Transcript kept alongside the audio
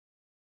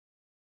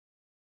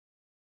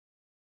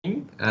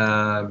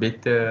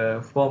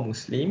better for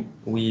Muslim,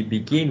 we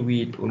begin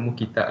with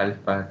Kita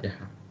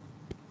Al-Fatihah.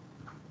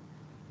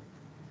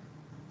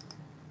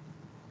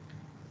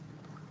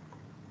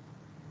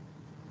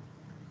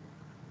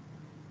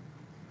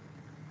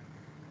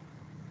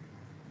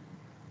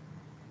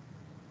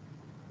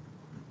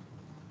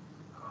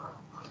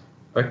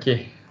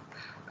 Okay.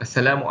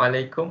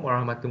 Assalamualaikum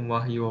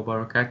warahmatullahi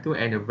wabarakatuh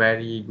and a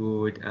very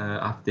good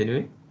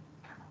afternoon.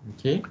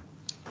 Okay.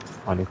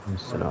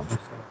 Waalaikumsalam.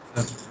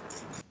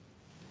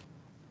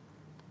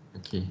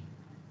 Okay.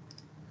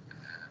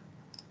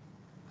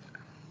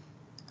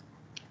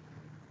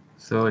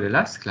 So the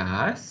last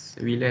class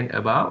we learned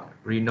about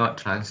Renault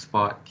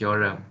transport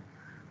theorem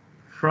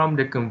from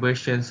the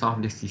conversions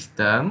of the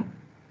system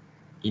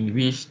in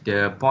which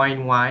the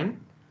point 1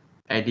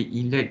 at the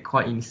inlet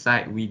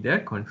coincide with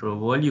the control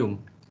volume.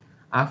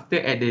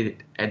 After at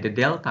the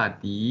delta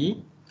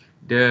T,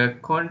 the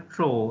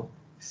control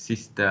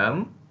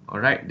system,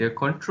 alright, the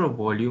control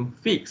volume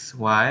fixed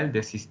while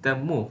the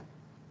system move.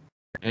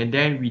 And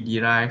then we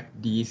derive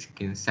this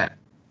concept,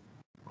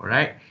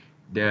 alright,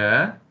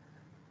 the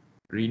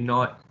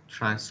Renault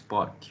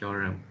transport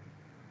theorem,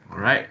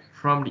 alright,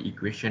 from the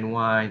equation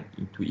 1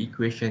 into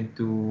equation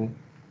 2.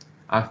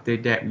 After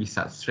that, we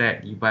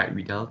subtract, divide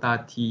with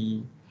delta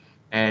T,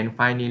 and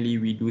finally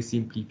we do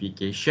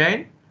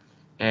simplification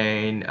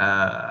and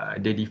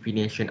the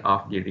definition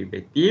of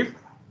derivative.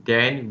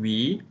 Then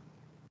we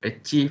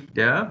achieve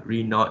the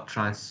Renault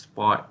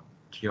transport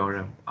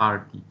theorem,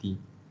 RTT.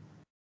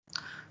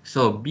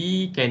 So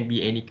B can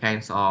be any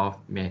kinds of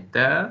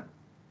matter,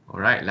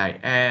 alright, like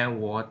air,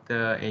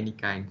 water, any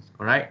kinds,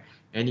 alright,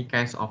 any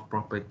kinds of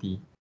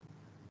property.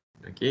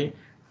 Okay,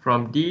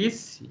 from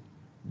this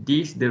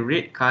the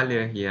red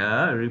color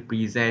here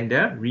represent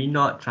the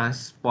Renault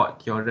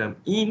transport theorem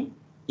in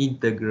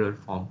integral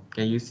form.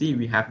 Can you see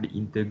we have the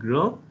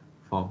integral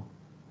form?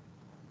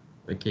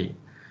 Okay,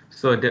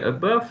 so the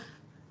above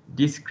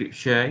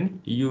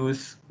description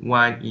use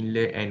one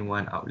inlet and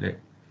one outlet.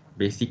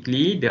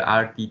 Basically, the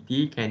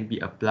RTT can be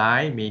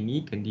applied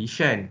many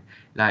conditions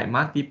like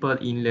multiple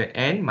inlet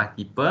and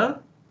multiple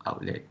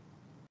outlet.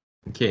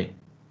 Okay,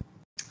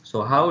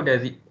 so how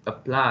does it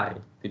apply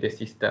to the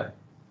system?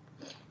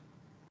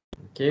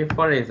 Okay,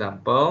 for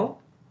example,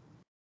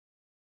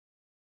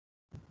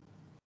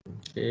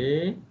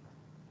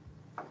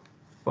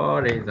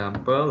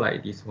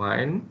 like this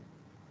one.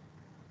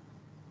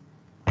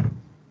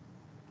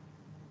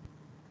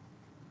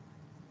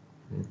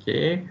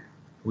 Okay,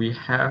 we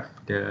have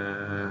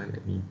the,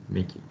 let me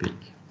make it big.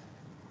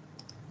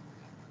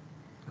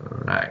 All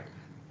right.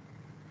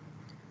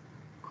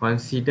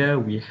 Consider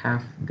we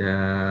have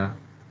the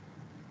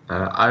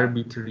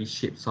arbitrary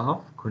shapes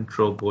of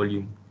control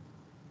volume.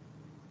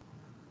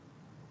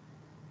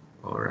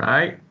 All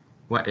right,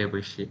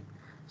 whatever shape.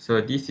 So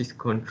this is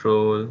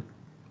control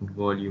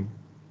volume.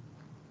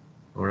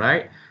 All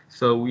right,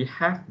 so we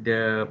have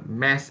the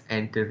mass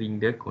entering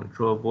the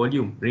control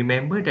volume.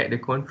 Remember that the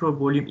control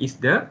volume is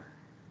the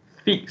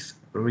fixed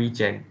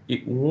region.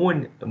 It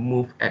won't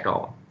move at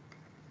all.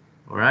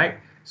 All right,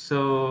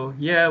 so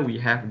here we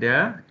have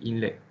the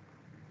inlet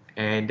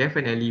and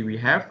definitely we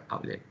have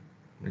outlet.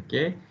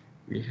 Okay,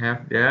 we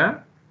have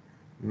the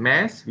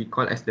mass, we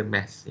call as the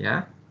mass,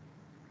 yeah,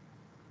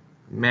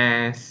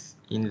 mass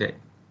inlet,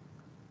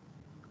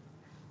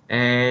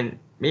 and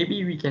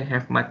maybe we can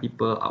have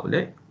multiple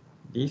outlet.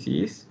 This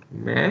is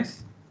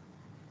mass,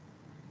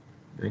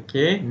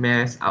 okay,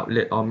 mass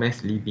outlet or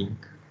mass leaving.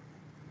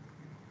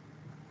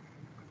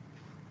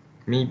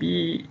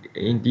 Maybe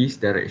in this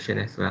direction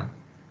as well.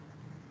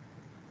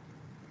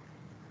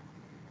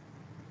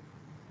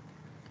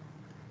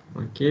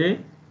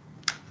 Okay,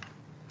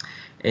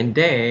 and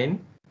then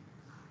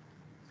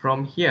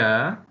from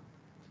here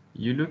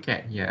you look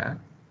at here.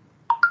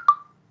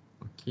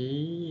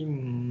 Okay,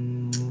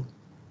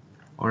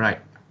 all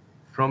right,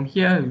 from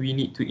here we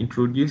need to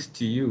introduce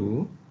to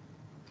you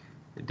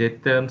the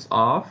terms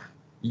of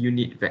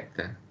unit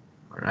vector.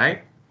 All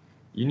right,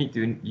 you need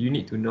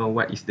to know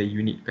what is the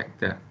unit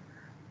vector.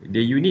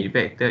 The unit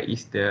vector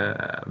is the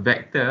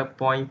vector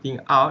pointing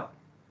out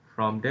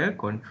from the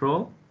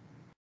control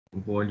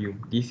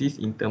volume. This is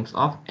in terms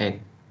of n,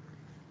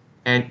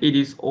 and it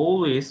is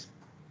always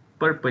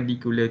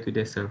perpendicular to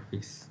the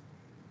surface.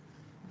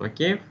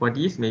 Okay, for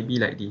this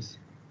maybe like this,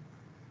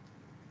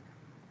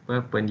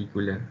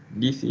 perpendicular.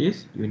 This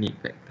is unit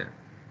vector,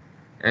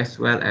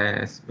 as well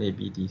as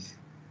maybe this.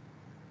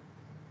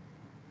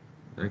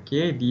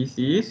 Okay, this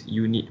is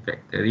unit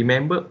vector.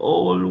 Remember,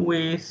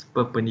 always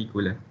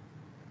perpendicular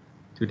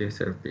to the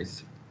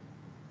surface.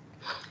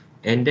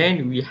 And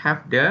then we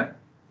have the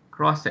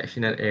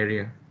cross-sectional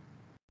area.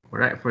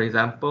 Alright, for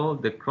example,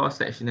 the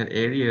cross-sectional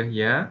area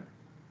here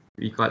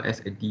we call as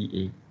a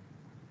dA.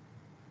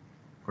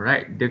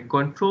 Alright, the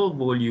control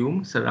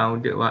volume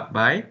surrounded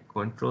by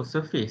control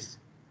surface.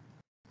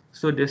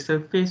 So the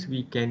surface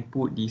we can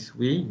put this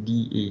way,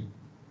 dA.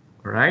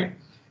 Alright,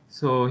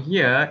 so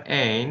here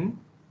N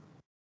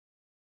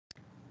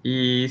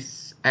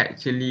is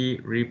actually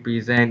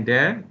represent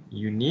the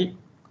unit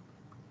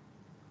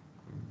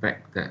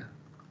vector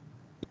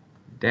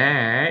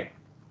that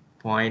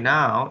point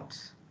out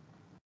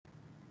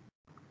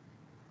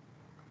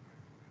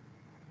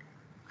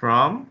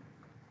from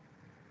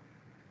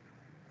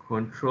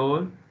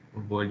control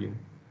volume.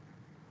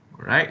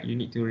 Alright, you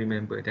need to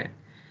remember that.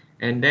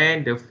 And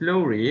then the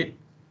flow rate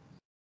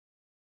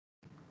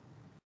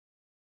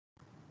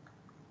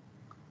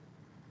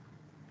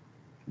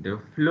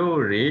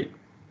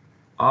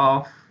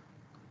of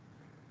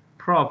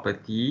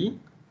property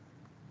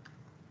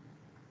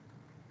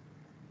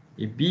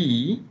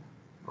B,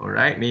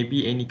 alright,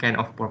 maybe any kind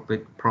of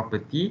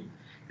property.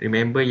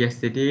 Remember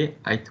yesterday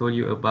I told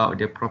you about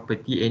the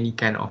property, any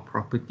kind of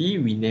property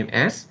we name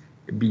as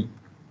B.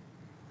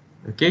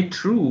 Okay,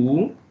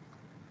 through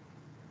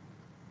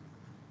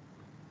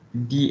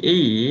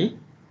dA,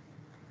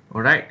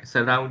 alright,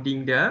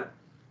 surrounding the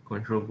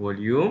control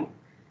volume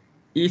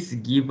is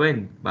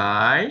given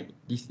by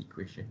this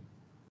equation,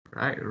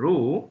 right?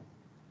 Rho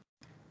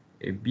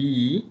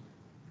B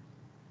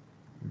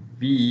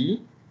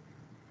V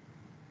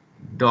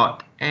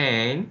dot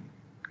N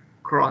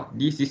cross,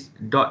 this is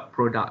dot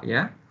product,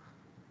 yeah,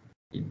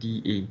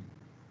 dA.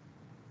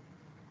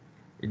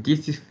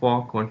 This is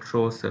for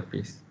control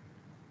surface,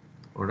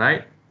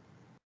 alright.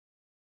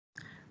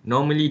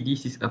 Normally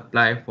this is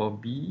applied for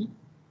B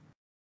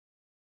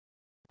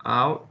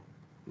out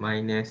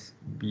minus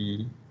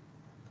B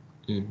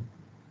in.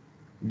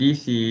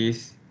 This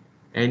is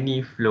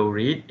any flow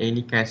rate,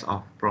 any kinds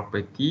of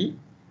property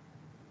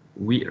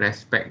with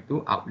respect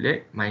to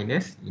outlet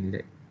minus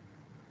inlet.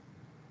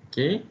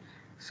 Okay,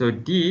 so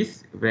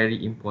this very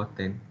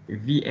important.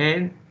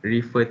 Vn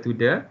refer to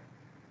the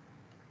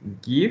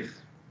give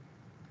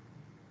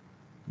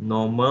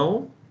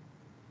normal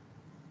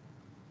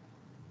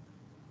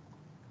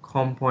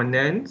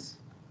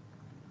components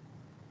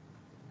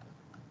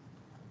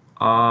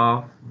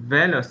of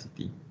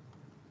velocity.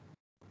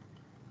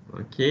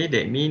 Okay,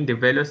 that means the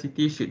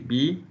velocity should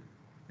be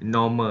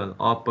normal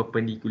or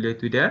perpendicular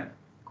to the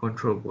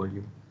control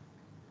volume.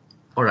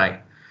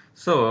 Alright,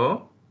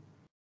 so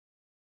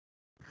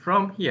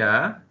from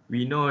here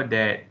we know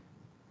that,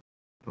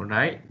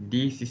 alright,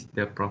 this is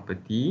the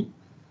property.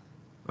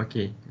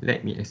 Okay,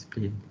 let me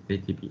explain a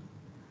little bit.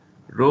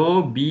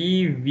 Rho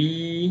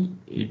BV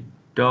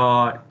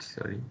dot,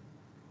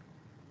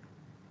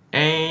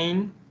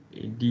 N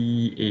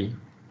dA.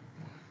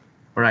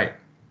 Alright.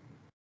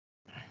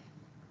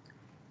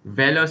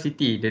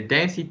 Velocity, the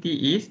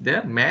density is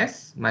the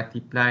mass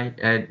multiplied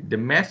the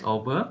mass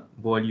over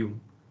volume.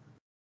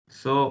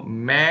 So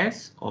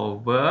mass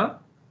over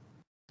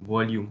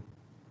volume.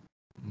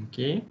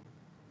 Okay.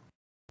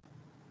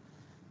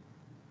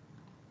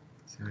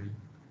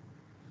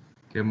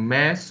 The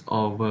mass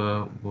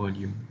over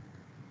volume.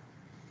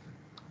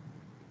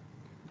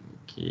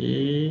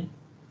 Okay.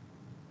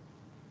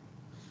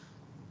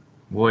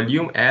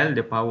 Volume L,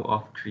 the power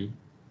of 3.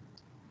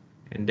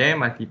 And then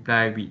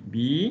multiply with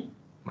B,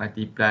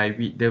 multiply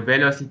with the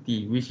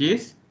velocity, which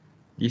is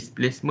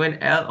displacement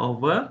L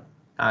over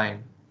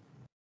time.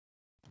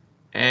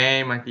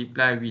 And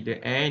multiply with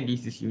the N,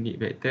 this is unit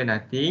vector,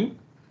 nothing.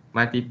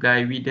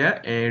 Multiply with the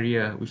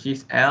area, which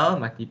is L,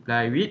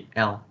 multiply with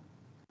L.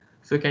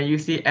 So can you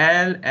see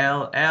L,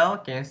 L, L,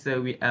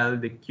 cancel with L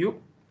the cube.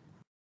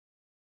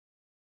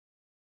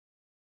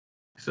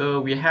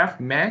 So we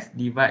have mass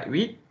divide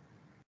with,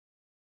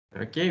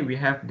 okay, we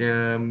have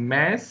the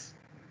mass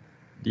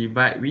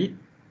divide with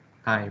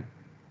time.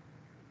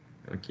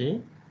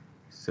 Okay,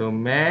 so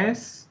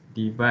mass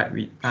divide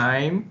with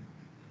time,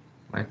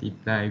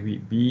 multiply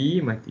with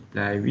B,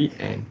 multiply with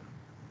N.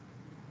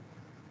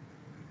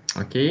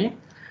 Okay,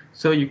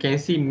 so you can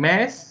see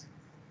mass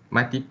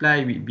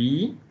multiply with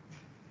B.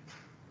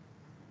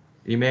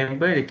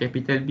 Remember the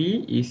capital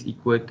B is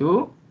equal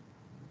to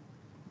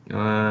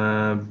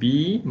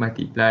B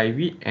multiply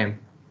with M.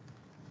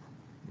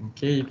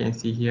 Okay, you can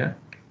see here.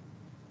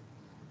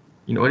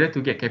 In order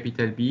to get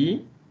capital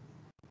B,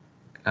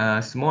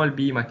 small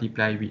b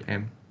multiply with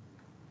M.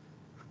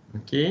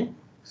 Okay,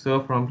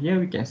 so from here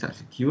we can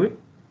substitute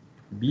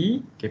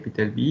B,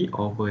 capital B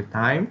over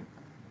time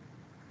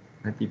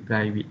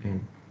multiply with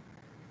N.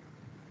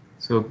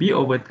 So B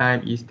over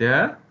time is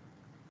the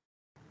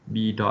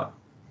B dot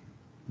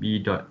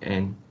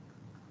N.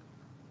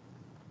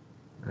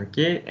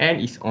 Okay, N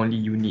is only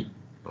unit.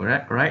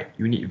 Alright,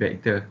 unit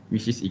vector,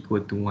 which is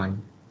equal to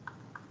 1.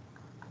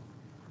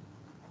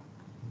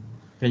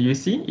 Can you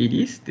see? It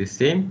is the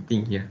same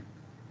thing here.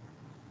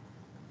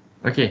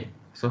 Okay,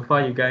 so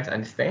far you guys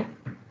understand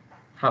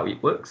how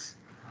it works?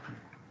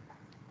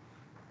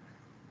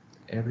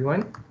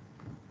 Everyone?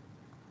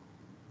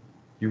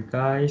 You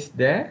guys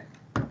there?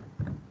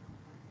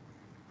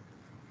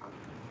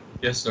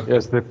 Yes, sir.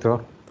 Yes,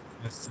 Victor.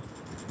 Yes.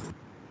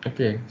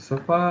 Okay, so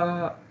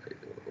far,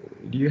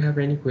 do you have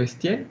any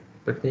question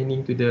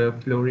pertaining to the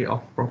flow rate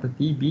of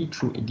property B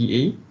through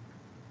dA?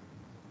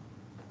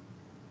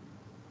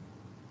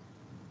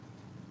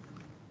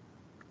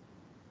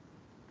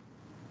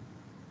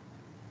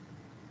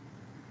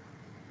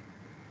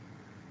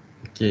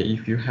 Okay,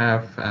 if you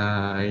have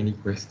any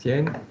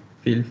question,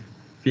 feel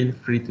feel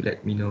free to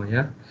let me know,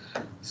 yeah.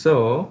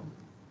 So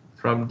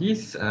from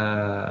this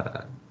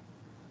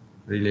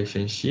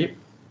relationship,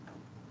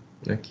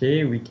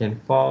 okay, we can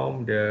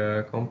form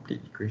the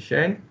complete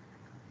equation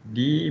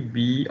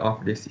dB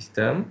of the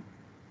system.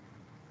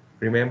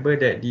 Remember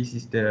that this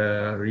is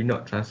the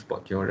Renault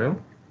transport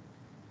theorem.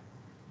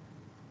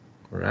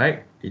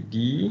 Alright,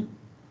 d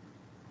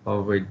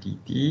over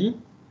dt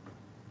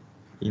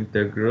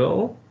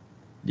integral,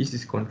 this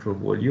is control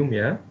volume,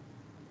 yeah,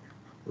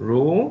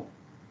 rho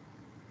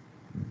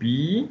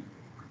b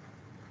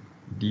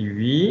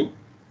dv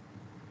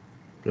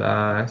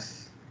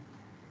plus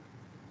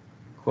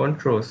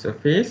control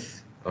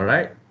surface.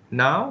 Alright,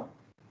 now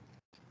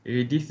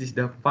this is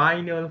the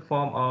final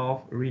form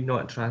of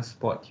Renault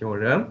transport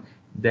theorem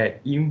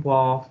that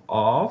involve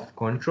of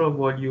control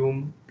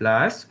volume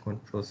plus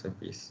control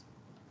surface.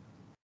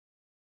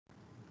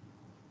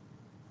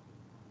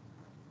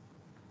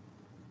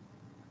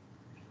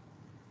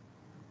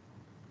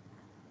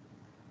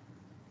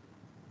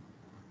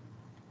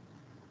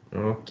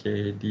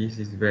 Okay, this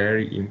is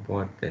very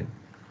important.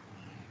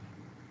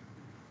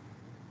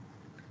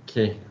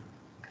 Okay,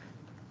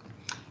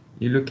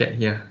 you look at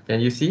here,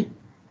 can you see?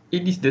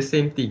 It is the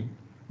same thing.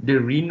 The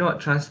Renault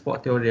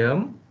transport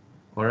theorem,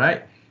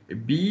 alright,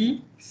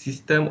 B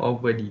system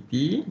over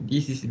dt,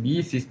 this is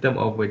B system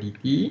over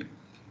dt,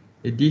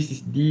 this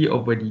is D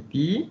over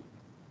dt,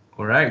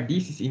 alright,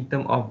 this is in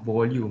terms of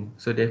volume,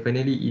 so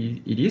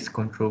definitely it is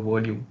control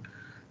volume.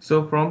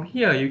 So from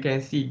here you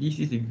can see this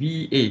is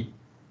VA,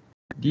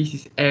 this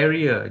is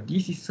area,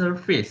 this is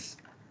surface,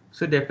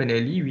 so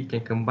definitely we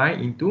can combine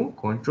into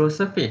control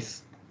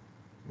surface.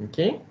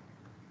 Okay,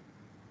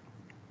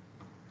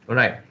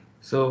 alright,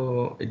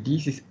 so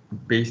this is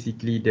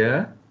basically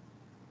the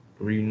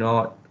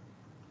Renault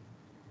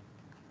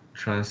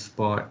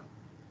transport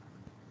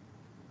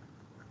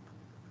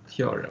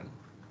theorem.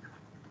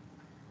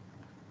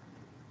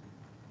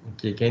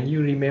 Okay, can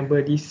you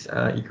remember this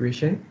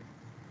equation?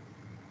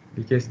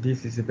 Because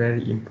this is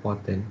very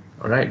important.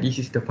 Alright, this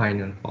is the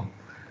final form.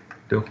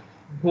 The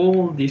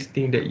whole this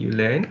thing that you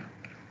learn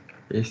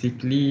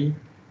basically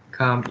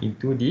come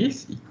into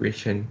this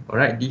equation.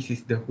 Alright, this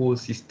is the whole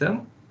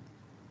system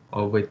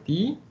over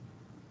T.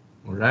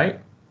 Alright,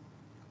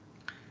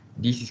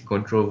 this is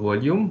control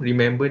volume.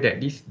 Remember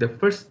that this the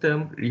first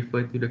term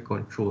refer to the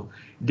control,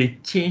 the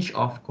change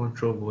of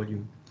control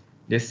volume.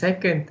 The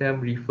second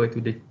term refer to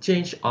the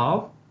change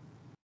of,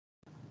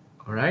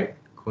 alright,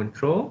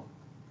 control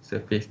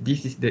surface.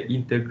 This is the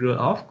integral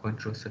of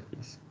control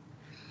surface.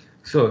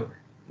 So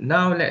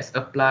now let's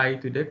apply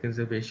to the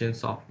conservation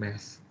of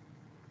mass.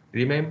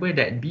 Remember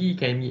that B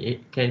can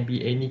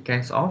be any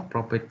kinds of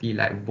property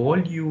like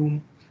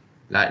volume,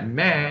 like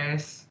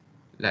mass,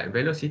 like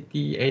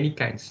velocity, any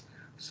kinds.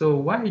 So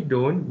why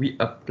don't we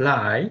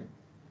apply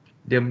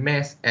the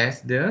mass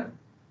as the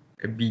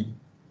B?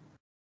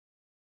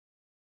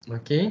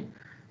 Okay,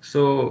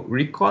 so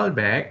recall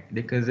back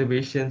the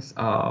conservations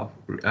of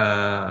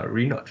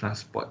Renault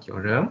transport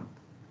theorem.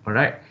 All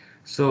right,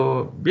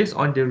 so based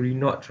on the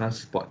Renault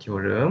transport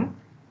theorem,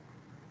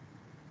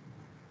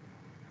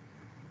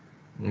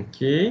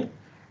 okay,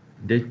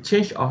 the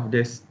change of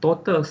the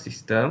total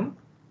system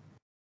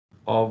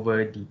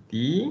over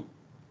dt,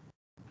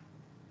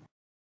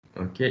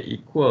 okay,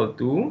 equal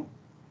to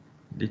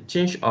the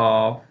change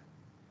of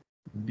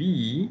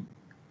B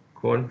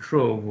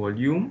control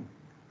volume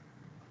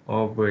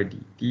over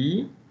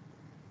dt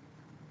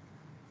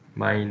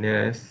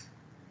minus,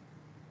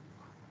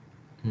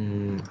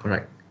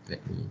 alright, let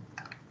me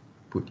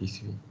put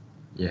this way,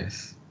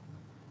 yes.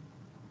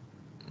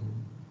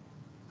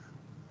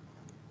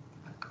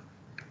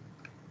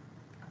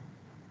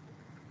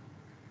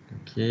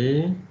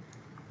 Okay.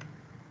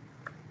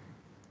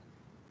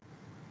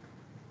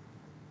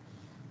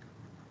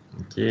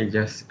 Okay,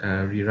 just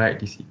rewrite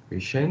this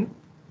equation.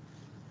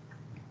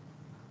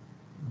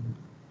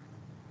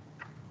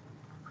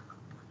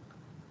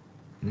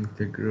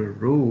 Integral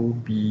rho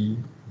b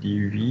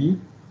dv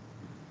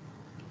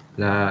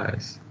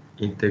plus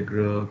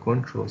integral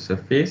control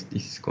surface,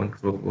 this is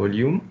control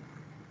volume,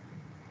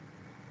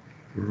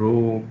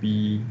 rho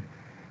b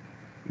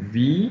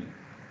v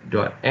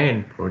dot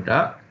n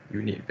product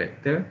unit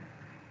vector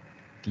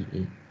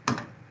dA.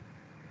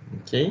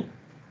 Okay,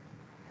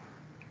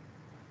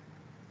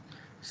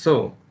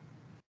 so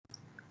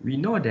we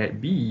know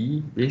that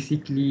B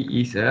basically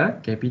is a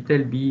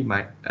capital B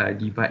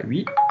divided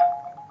with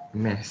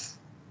mass.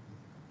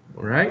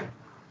 Alright,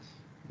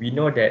 we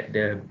know that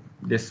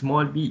the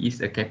small b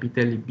is a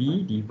capital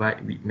B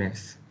divided with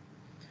mass.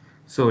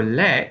 So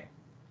let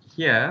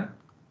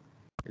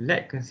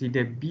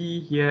consider B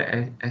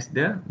here as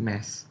the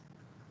mass.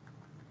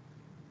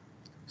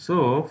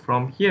 So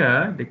from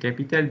here, the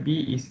capital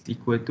B is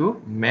equal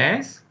to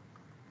mass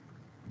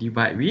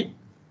divided with,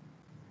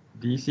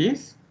 this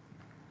is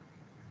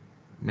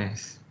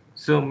mass.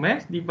 So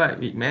mass divided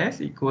with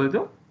mass equal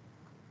to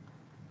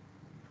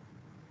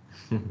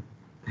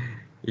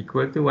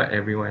equal to what,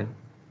 everyone?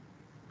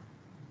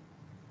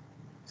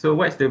 So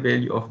what's the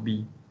value of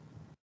B?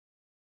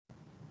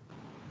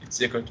 It's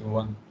equal to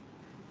 1.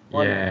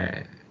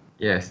 Yeah,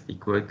 yes,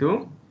 equal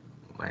to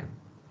 1.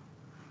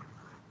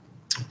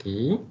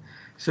 Okay,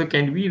 so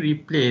can we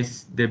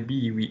replace the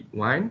b with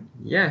 1?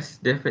 Yes,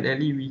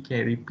 definitely we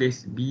can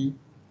replace b,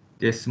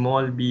 the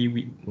small b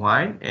with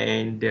 1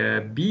 and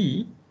the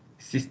b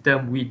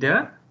system with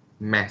the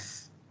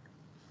mass.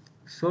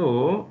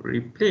 So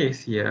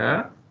replace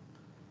here.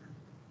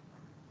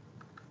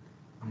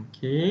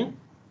 Okay,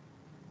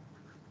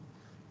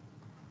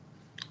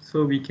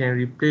 so we can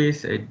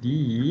replace a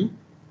d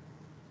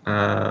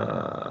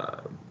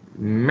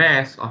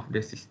mass of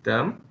the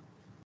system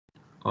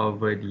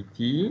over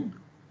dt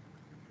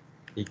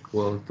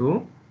equal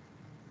to,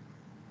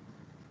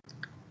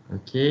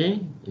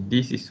 okay,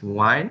 this is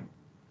 1,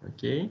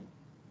 okay,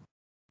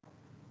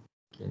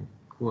 can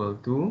equal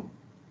to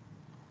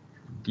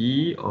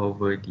d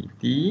over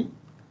dt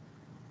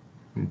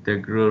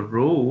integral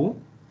rho,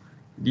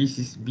 this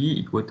is b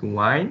equal to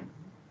 1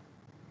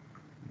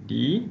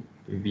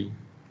 dv.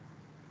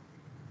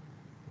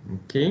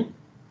 Okay,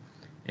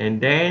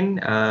 and then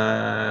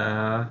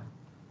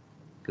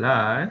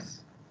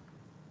plus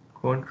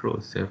control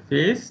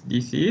surface,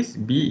 this is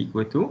b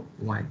equal to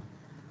 1,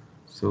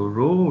 so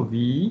rho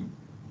v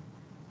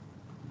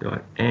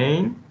dot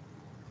n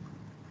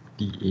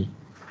dA.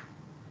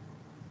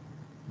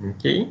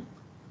 Okay,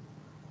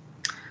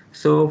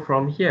 so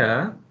from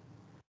here,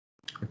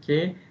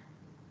 okay,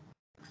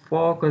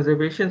 for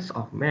conservations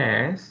of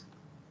mass,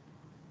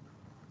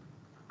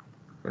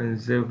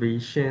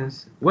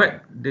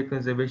 what the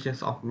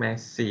conservations of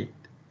mass said?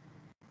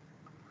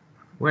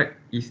 What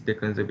is the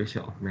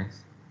conservation of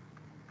mass?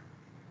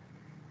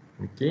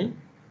 Okay,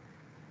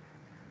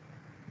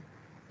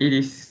 it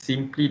is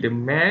simply the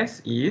mass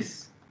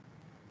is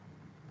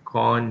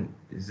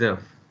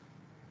conserved.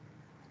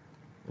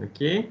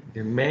 Okay,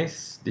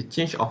 the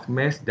change of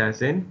mass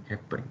doesn't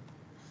happen.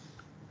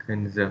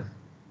 Conserve.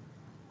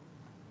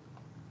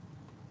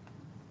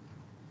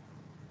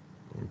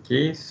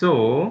 Okay,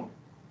 so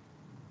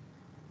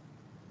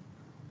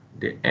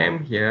the m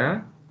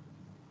here,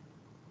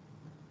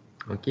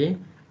 okay,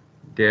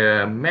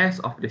 the mass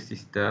of the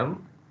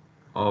system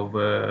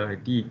over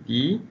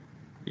dt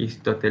is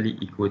totally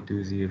equal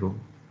to 0.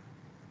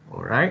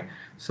 Alright,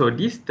 so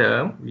this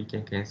term we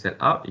can cancel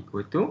out,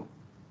 equal to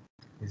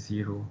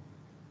 0.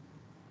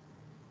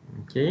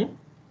 Okay,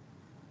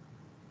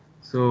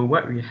 so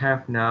what we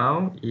have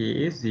now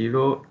is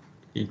 0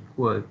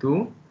 equal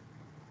to,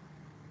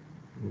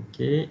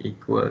 okay,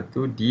 equal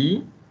to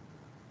d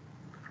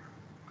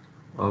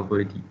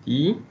over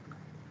dt.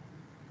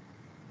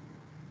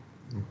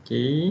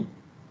 Okay,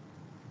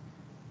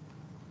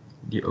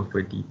 d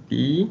over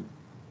dt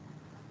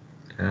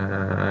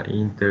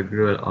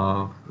integral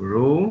of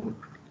rho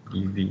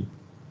dv.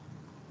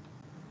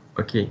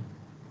 Okay,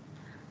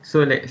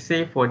 so let's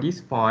say for this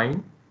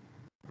point,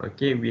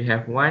 okay, we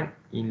have one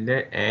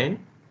inlet and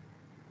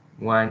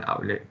one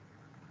outlet.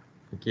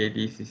 Okay,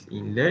 this is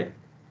inlet,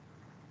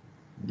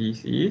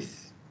 this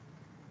is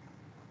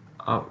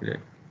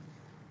outlet.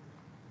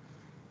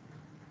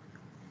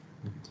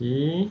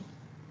 Okay,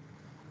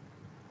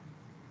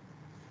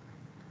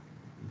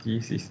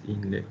 this is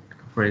inlet,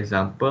 for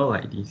example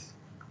like this.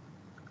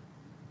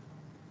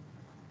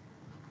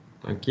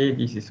 Okay,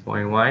 this is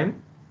point 1,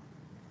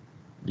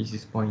 this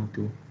is point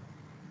 2.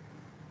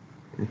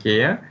 Okay,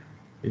 yeah,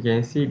 you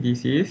can see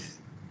this is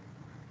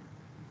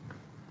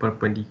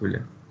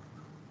perpendicular.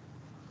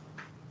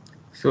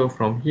 So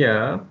from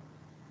here,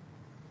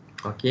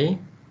 okay,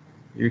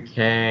 you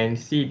can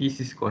see this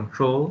is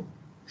control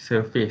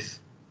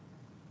surface.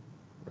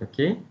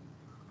 Okay,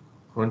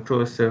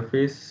 control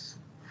surface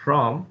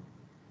from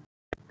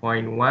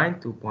point 1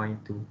 to point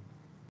 2.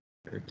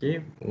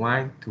 Okay,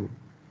 1, 2.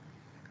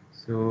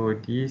 So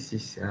this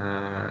is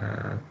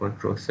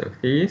control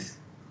surface.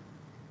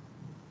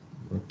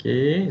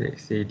 Okay,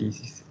 let's say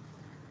this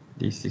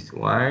is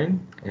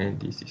 1 and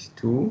this is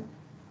 2.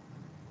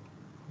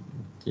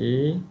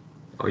 Okay,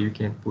 or you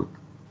can put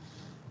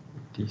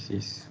this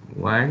is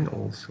 1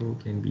 also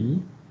can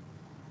be.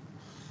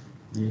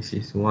 This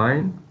is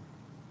 1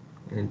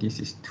 and this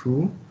is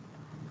 2.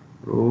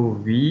 Rho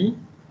v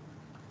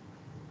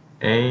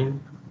and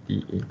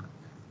dA.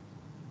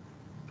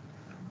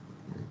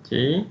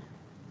 Okay,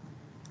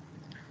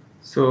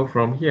 so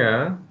from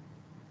here,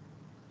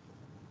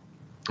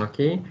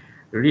 okay,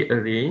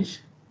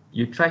 rearrange,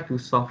 you try to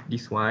solve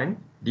this one,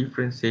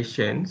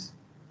 differentiations.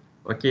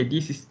 Okay,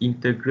 this is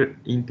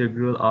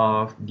integral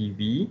of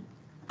dv.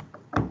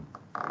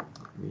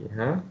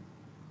 Yeah,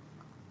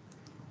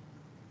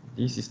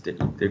 this is the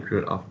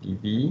integral of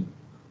dv.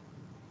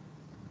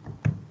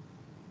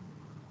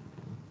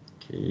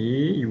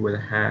 Okay, you will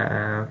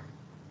have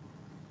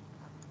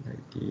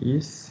like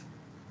this.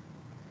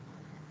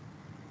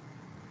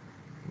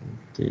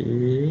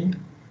 Okay,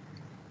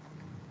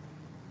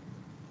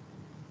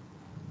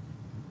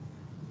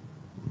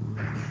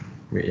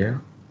 wait, yeah.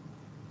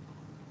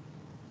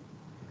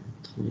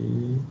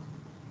 Okay,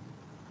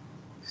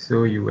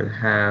 so you will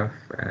have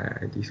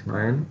this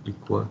one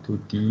equal to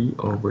d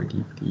over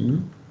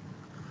dt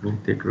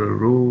integral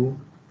rho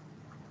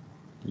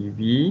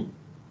dv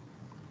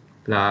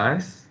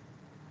plus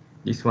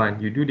this one.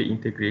 You do the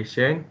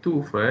integration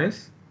 2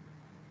 first.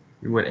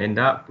 You will end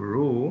up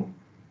rho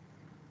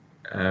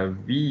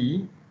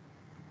v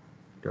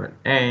dot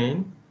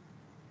n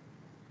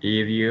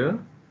area.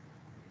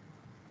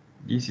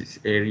 This is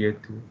area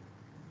 2.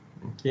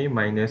 Okay,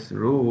 minus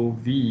rho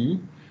v.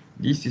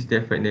 This is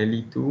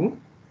definitely 2.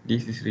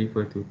 This is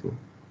referred to 2.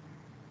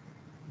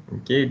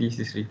 Okay, this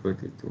is referred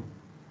to 2.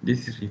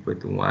 This is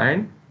referred to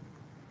 1.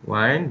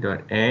 1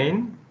 dot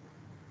n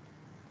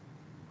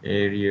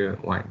area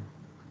 1.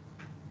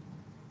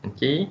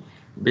 Okay,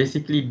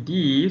 basically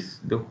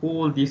the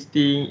whole this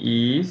thing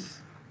is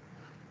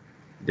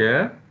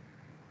the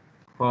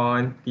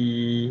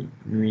continuity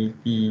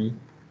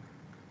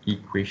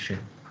equation.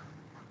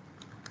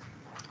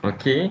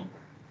 Okay,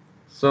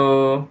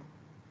 so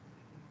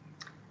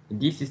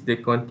this is the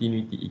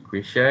continuity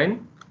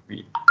equation.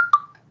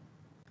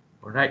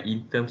 Alright,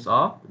 in terms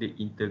of the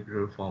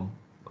integral form.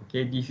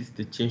 Okay, this is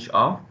the change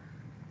of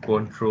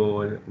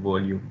control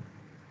volume.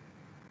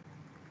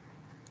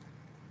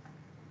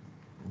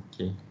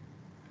 Okay.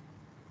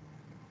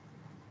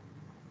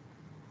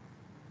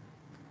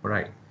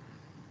 Alright.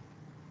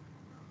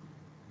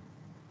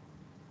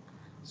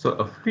 So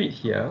a fluid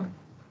here.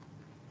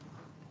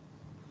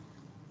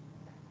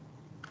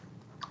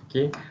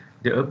 Okay,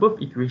 the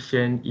above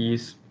equation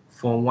is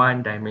for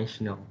one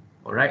dimensional.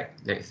 Alright,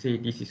 let's say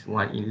this is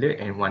one inlet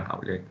and one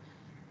outlet.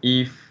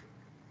 If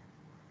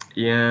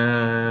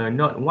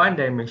not one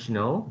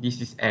dimensional,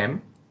 this is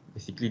m.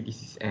 Basically,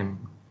 this is m.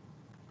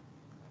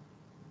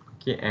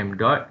 Okay, m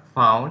dot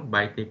found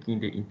by taking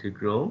the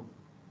integral.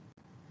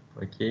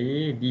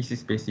 Okay, this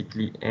is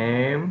basically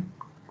m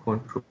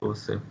control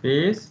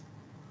surface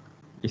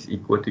is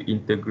equal to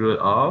integral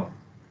of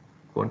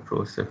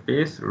control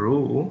surface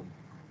rho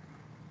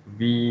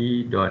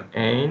v dot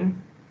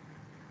n.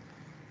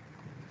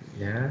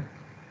 Yeah,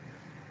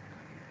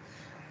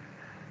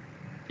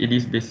 it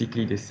is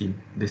basically the same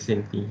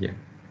thing here.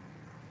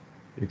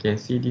 You can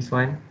see this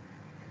one.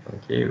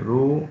 Okay,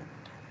 rho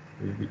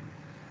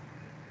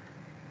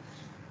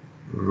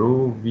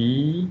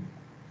v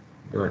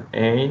dot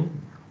n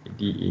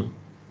dA.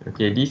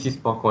 Okay, this is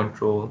for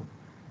control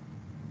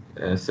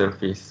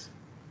surface.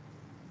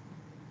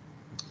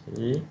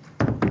 Okay,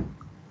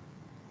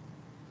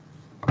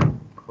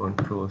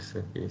 control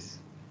surface.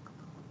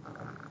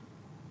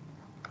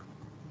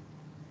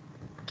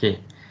 Okay,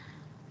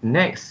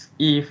 next,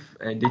 if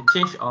the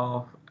change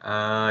of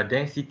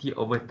density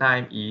over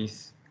time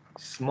is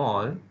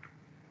small,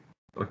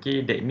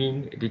 okay, that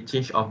means the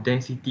change of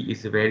density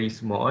is very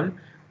small,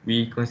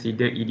 we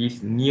consider it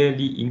is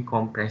nearly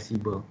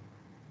incompressible.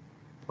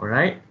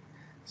 Alright,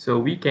 so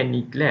we can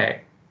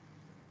neglect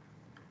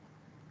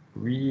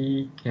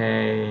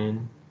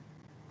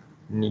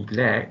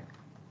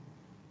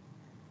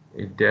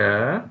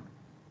the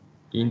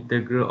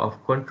integral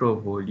of control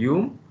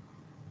volume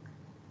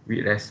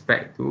with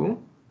respect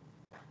to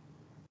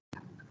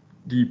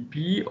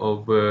dp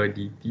over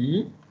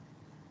dt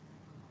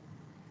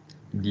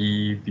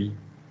dv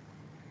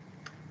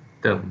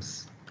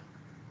terms.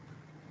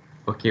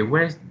 Okay,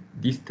 where's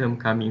this term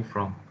coming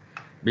from?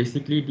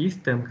 Basically, this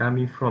term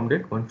coming from the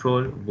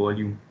control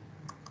volume.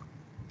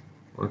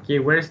 Okay,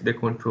 where's the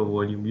control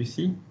volume? You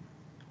see,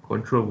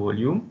 control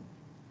volume.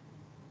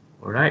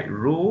 Alright,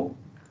 rho.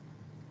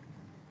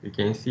 You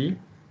can see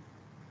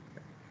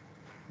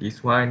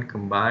this one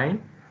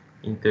combined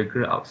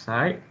integral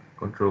outside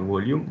control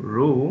volume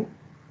rho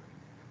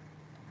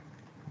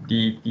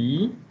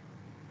dt.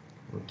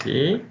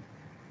 Okay,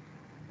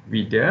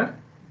 with the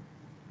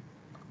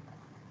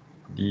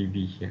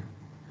dv here.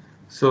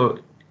 So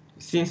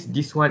since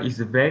this one is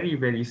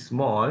very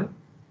small,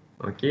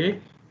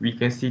 okay, we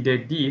consider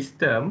this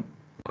term.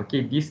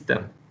 Okay, this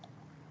term,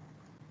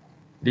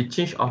 the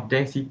change of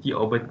density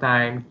over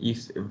time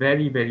is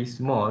very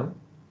small.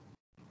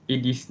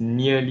 It is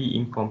nearly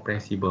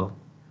incompressible.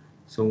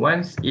 So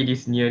once it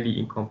is nearly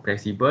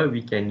incompressible,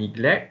 we can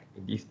neglect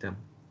this term.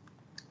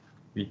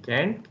 We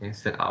can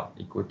cancel out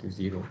equal to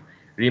 0.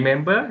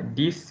 Remember,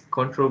 this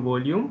control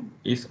volume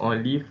is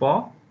only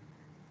for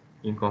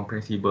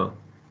incompressible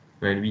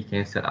when we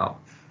cancel out.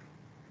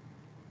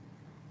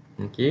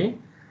 Okay,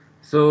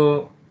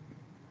 so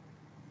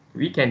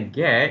we can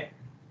get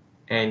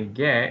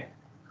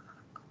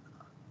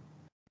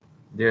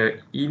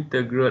the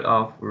integral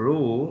of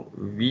rho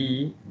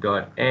v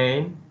dot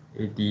n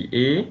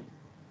dA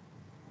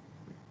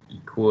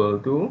equal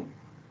to,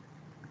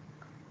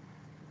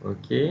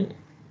 okay,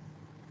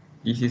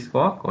 this is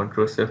for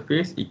control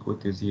surface equal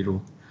to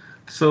 0.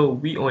 So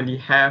we only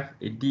have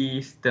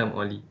this term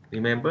only.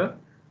 Remember,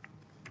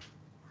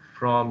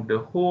 from the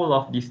whole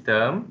of this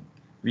term,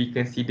 we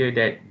consider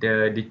that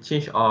the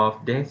change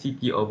of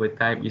density over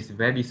time is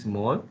very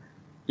small.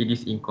 It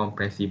is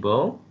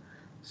incompressible.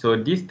 So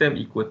this term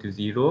equal to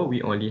 0,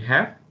 we only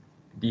have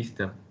this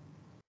term.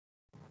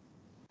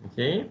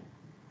 Okay,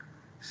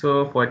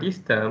 so for this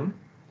term,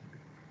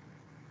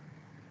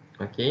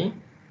 okay,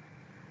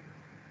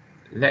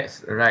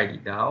 let's write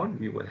it down.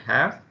 We will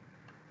have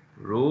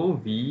rho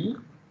v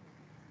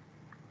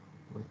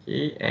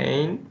Okay,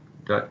 n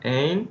dot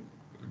n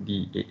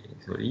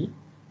d8. Sorry,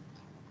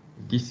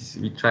 this is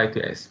we try to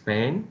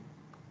expand.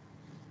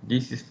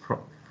 This is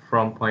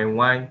from point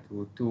 1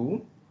 to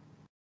 2.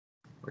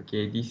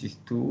 Okay, this is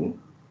 2.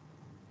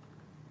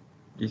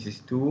 This is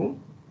 2.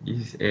 This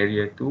is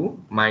area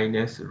 2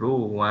 minus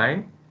row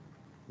 1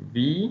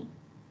 v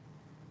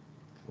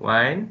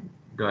 1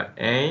 dot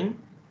n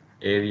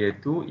area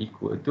 2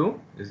 equal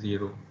to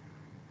 0.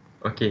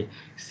 Okay,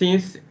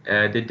 since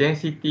the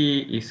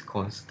density is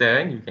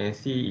constant, you can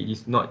see it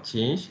is not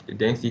changed. The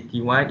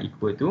density 1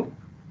 equal to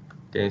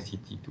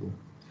density 2.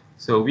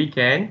 So we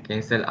can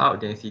cancel out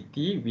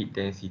density with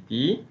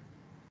density.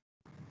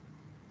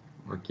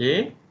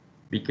 Okay,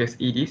 because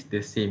it is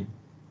the same.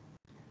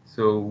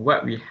 So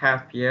what we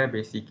have here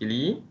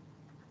basically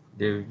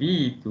the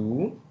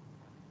V2,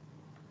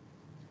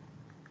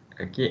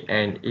 okay,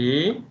 and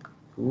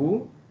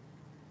A2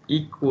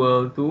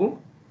 equal to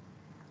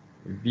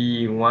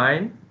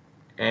V1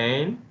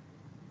 and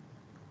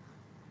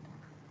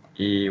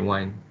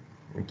A1.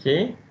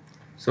 Okay,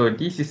 so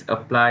this is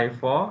applied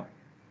for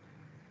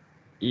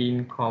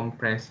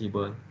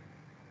incompressible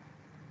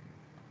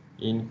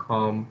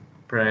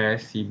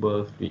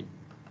fluid,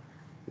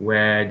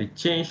 where the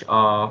change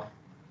of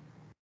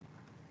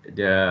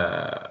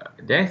the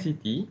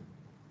density,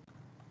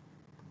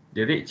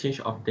 the rate change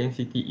of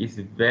density is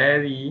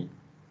very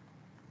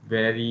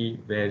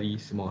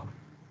small.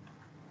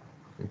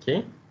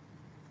 Okay.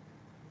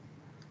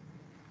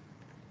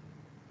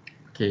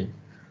 Okay.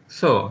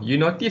 So you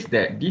notice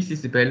that this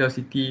is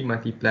velocity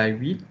multiplied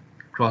with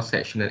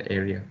cross-sectional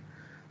area.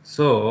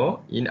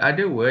 So in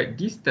other words,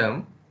 this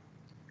term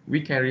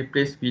we can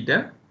replace with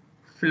the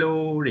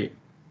flow rate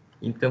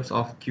in terms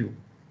of Q.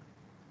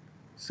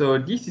 So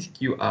this is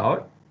Q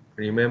out.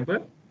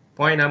 Remember,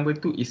 point number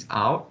 2 is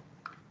out.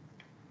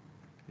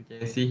 You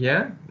can see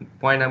here,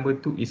 point number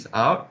 2 is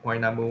out,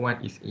 point number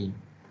 1 is in.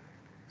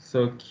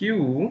 So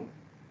Q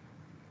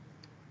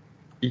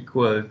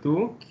equal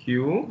to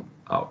Q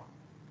out.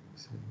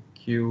 So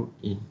Q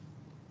in.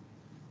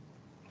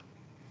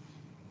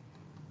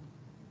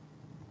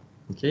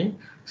 Okay,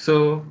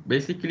 so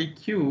basically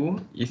Q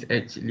is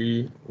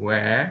actually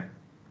where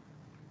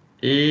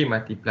A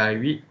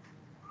multiplied with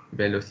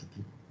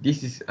velocity.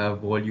 This is a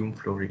volume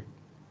flow rate.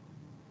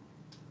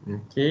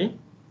 Okay,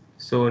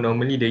 so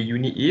normally the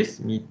unit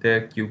is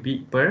meter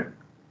cubic per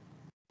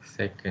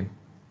second.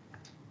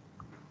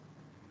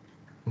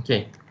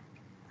 Okay,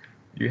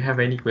 do you have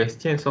any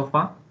questions so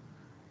far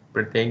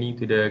pertaining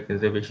to the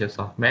conservations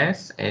of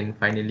mass? And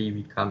finally,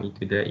 we come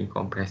into the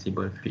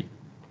incompressible fluid.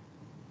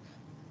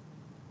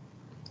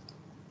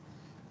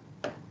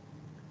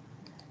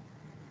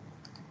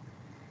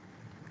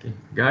 Okay,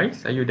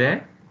 guys, are you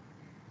there?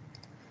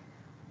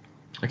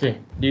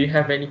 Okay, do you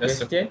have any Yes,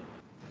 question?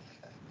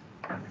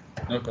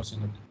 No question.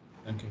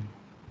 Thank you.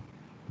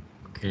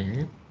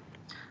 Okay.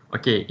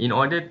 Okay, in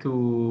order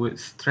to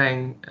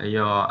strengthen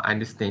your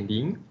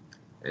understanding,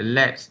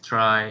 let's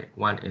try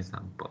one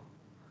example.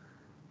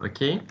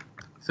 Okay,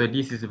 so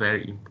this is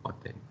very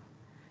important.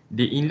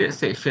 The inlet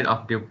section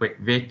of the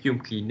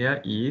vacuum cleaner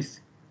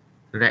is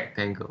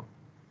rectangle.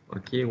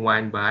 Okay,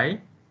 1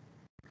 by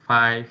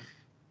 5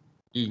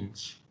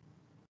 inch.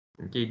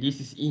 Okay, this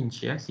is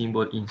inch, yeah,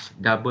 symbol inch,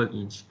 double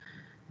inch.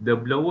 The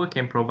blower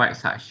can provide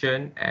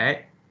suction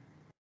at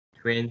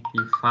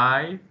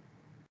 25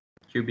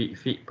 cubic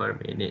feet per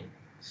minute.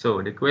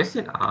 So the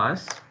question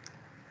asks,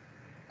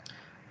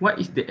 what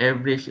is the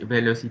average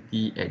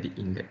velocity at the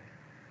inlet?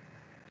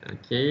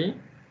 Okay,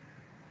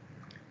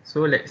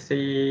 so let's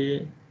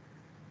say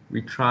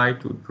we try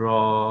to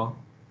draw.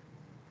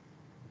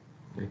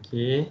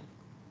 Okay,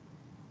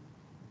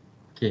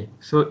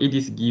 so it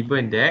is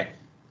given that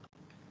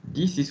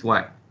this is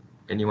what?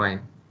 Anyone?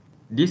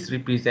 This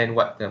represent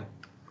what term?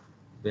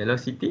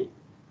 Velocity?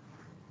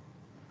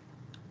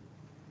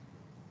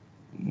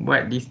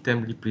 What this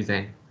term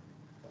represent?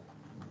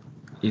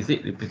 Is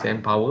it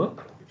represent power?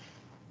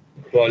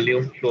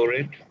 Volume flow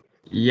rate.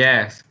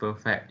 Yes,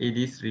 perfect. It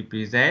is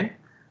represent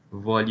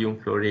volume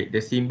flow rate.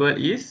 The symbol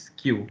is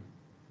Q.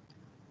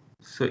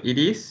 So it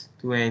is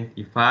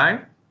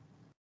 25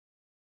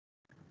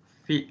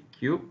 feet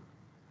cube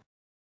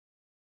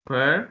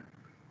per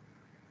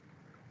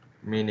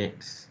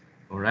minutes.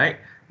 Alright.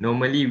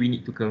 Normally we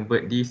need to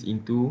convert this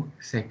into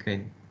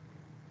second.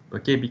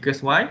 Okay,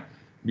 because why?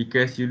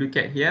 Because you look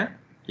at here,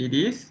 it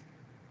is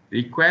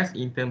request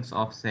in terms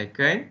of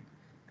second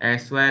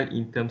as well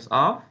in terms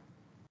of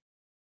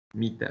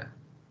meter.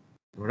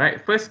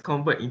 Alright, first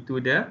convert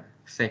into the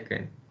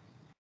second.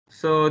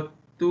 So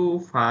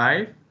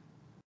 25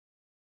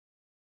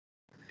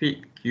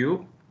 feet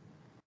cube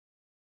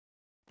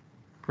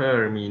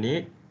per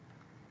minute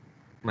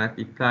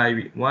multiply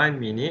with 1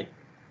 minute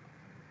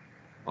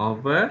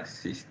over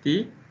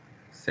 60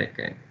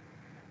 seconds.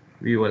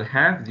 We will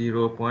have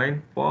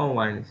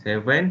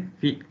 0.417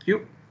 feet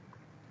cube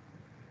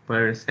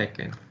per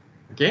second.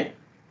 Okay.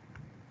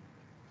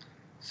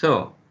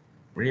 So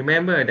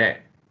remember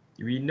that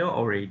we know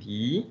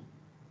already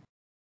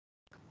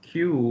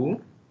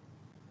Q.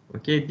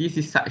 Okay, this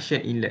is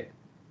suction inlet.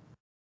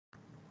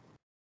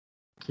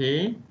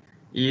 okay,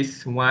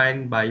 is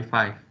 1/5.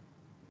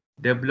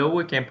 The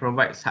blower can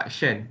provide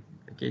suction.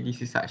 Okay, this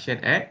is suction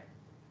at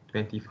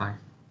 25.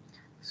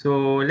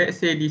 So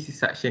let's say this is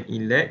suction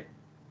inlet.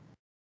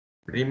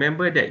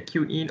 Remember that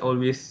Q in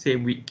always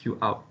same with Q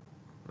out.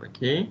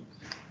 Okay.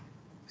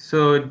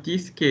 So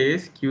this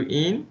case Q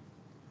in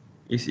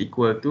is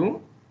equal to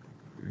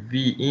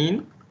V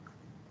in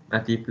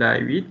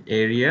multiply with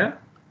area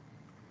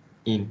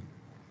in.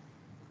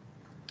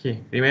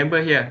 Okay,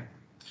 remember here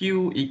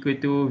Q equal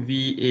to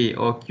VA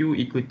or Q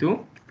equal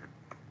to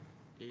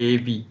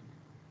AV.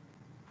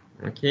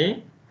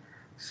 Okay.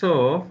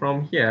 So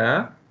from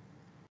here,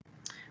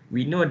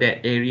 we know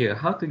that area.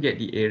 How to get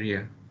the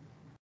area?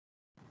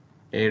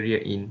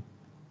 Area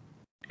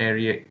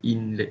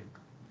inlet.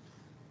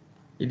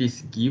 It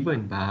is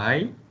given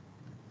by,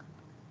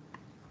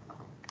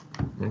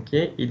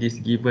 okay, it is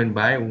given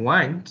by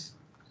 1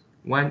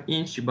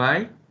 inch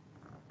by,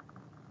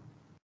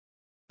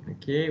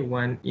 okay,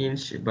 1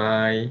 inch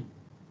by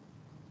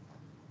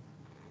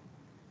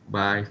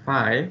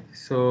 5.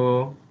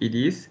 So it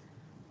is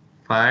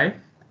 5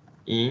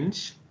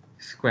 inch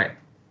squared.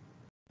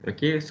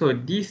 Okay, so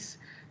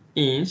this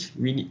inch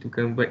we need to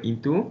convert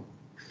into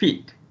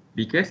feet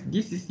because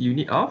this is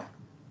unit of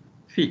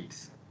feet.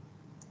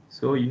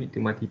 So you need to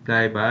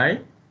multiply by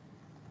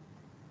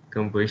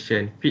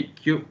conversion feet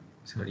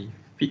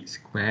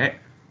squared.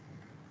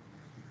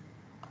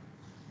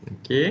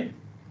 Okay,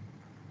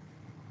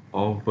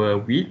 over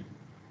width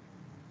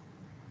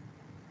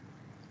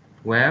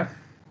 12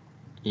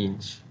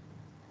 inch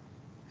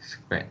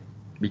squared.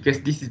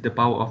 Because this is the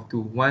power of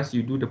 2. Once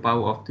you do the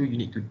power of 2, you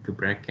need to do the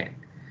bracket.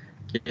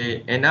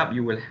 Okay, end up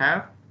you will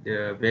have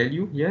the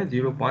value here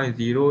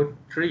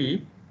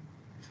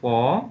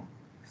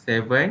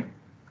 0.0347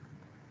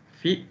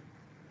 feet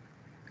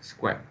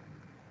squared.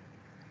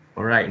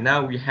 Alright,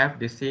 now we have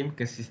the same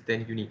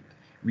consistent unit.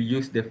 We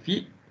use the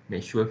feet,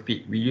 make sure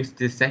feet. We use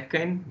the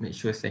second, make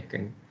sure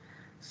second.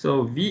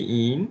 So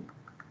V in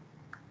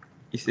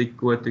is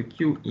equal to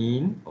Q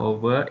in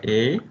over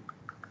A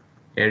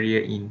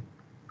area in.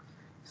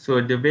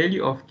 So the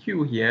value of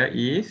Q here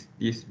is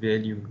this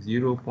value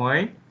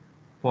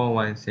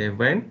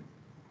 0.417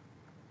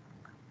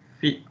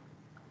 feet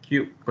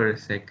cube per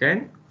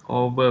second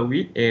over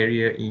with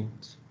area in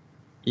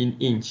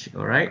inch,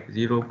 alright,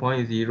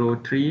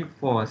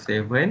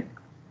 0.0347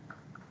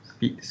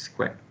 feet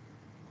squared.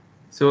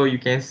 So you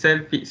can sell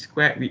feet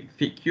squared with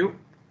feet cube,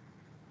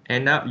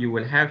 end up you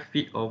will have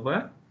feet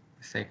over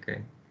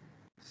second.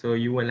 So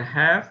you will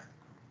have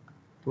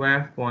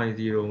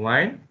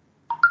 12.01,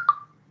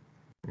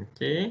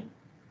 okay,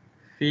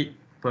 feet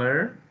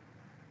per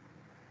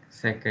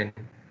second.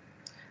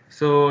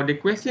 So the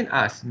question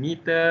asks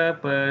meter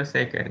per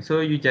second.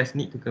 So you just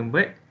need to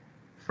convert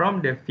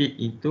from the feet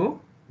into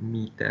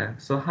meter.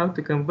 So how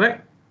to convert?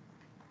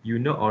 You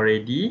know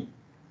already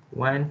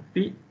 1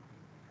 feet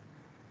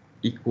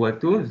equal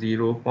to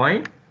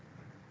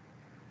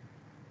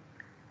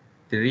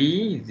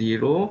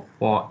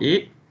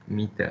 0.3048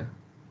 meter.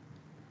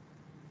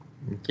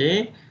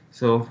 Okay,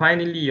 so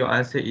finally your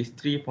answer is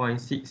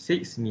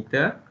 3.66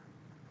 meter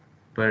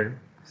per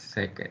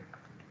second.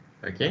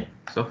 Okay,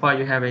 so far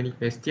you have any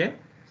question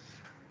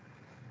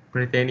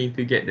pertaining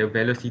to get the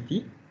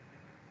velocity,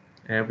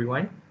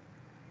 everyone?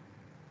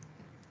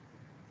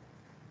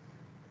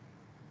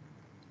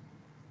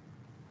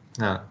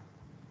 Now,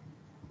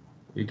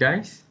 you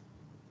guys,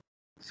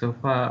 so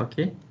far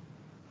okay?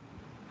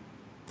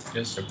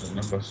 Yes, sir.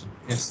 No question.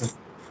 Yes, sir.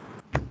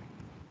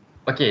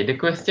 Okay, the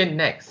question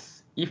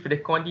next. If the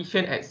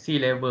condition at sea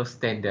level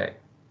standard,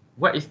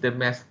 what is the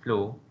mass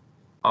flow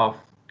of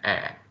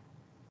air?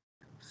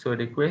 So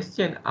the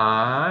question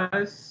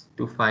asks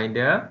to find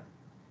the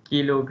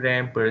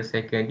kilogram per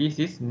second. This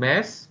is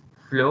mass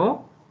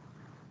flow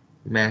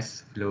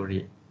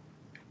rate.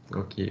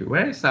 Okay,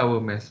 where is our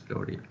mass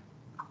flow rate?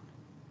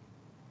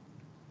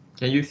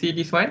 Can you see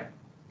this one?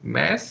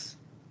 Mass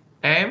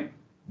m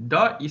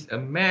dot is a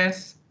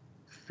mass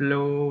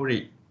flow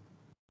rate.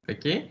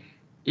 Okay,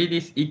 it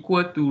is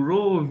equal to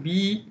rho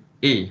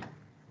VA.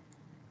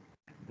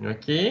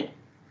 Okay,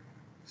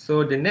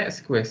 so the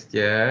next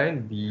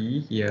question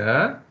B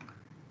here.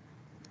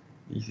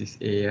 This is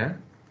A. Yeah?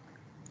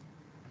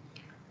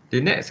 The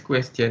next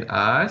question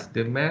asks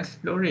the mass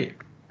flow rate.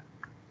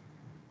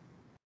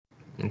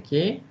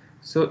 Okay,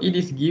 so it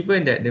is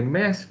given that the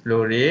mass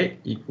flow rate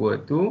equal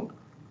to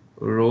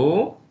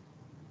rho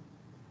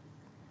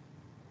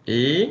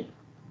A.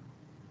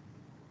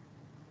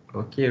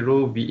 Okay,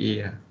 rho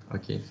VA.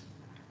 Okay,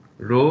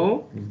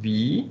 rho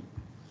V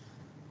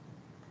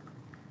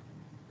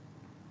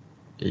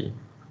A.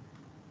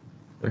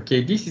 Okay,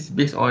 this is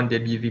based on the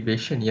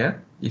derivation, yeah,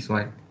 this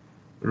one.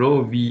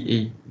 Rho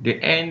VA. The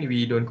n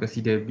we don't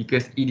consider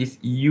because it is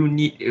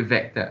unit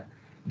vector.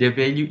 The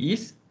value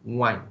is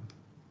 1.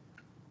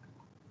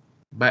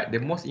 But the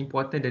most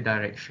important, the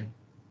direction.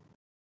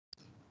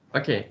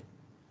 Okay,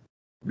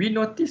 we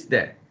notice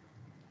that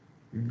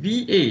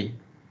VA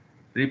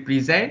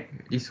represent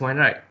this one,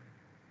 right?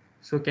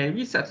 So can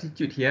we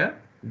substitute here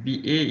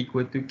VA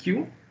equal to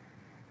Q?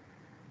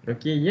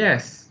 Okay,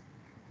 yes.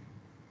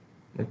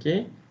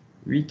 Okay,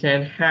 we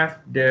can have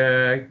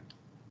the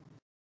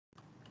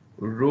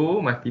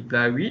row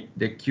multiply with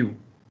the Q.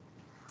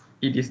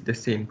 It is the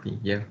same thing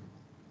here.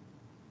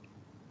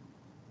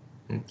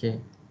 Okay.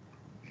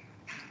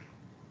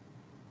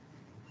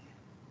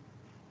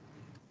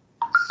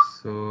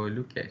 So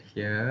look at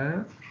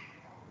here.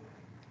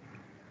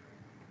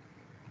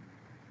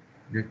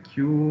 The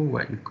Q,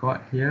 what you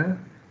got here,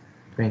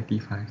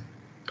 25.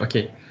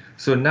 Okay,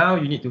 so now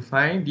you need to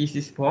find, this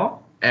is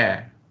for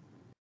air.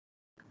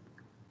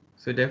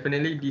 So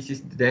definitely this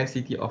is the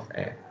density of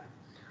air.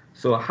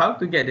 So how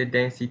to get the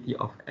density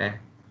of air?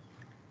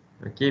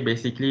 Okay,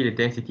 basically the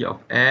density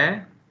of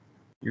air,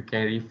 you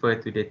can refer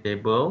to the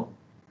table,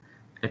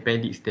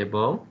 appendix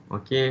table.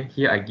 Okay,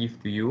 here I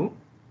give to you.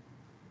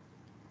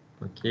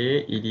 Okay,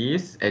 it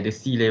is at the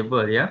sea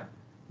level, yeah.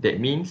 That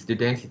means the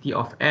density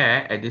of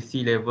air at the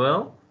sea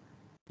level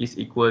is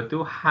equal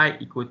to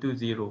height equal to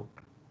 0.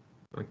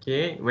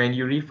 Okay, when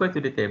you refer to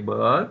the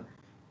table,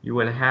 you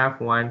will have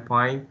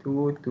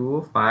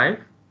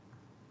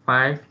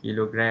 1.225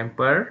 kilogram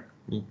per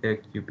meter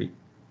cubic.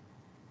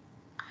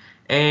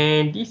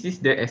 And this is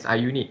the SI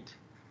unit.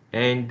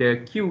 And the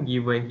Q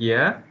given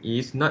here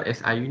is not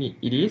SI unit.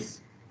 It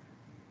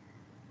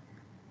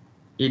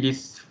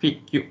is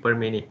feet cube per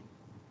minute.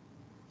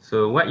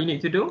 So what you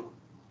need to do?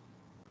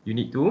 You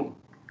need to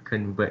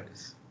convert.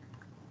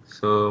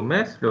 So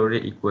mass flow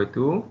rate equal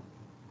to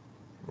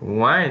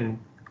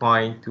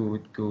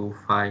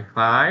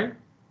 1.2255.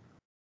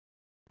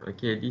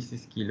 Okay, this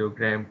is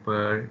kilogram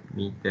per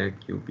meter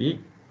cubic.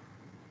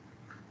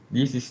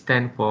 This is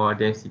stand for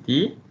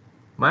density.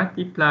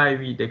 Multiply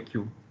with the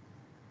Q.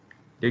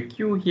 The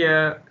Q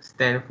here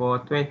stand for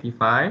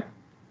 25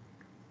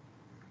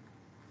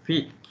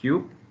 feet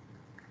cube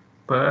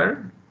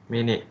per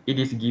minute. It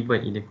is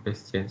given in the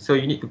question. So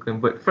you need to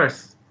convert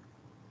first.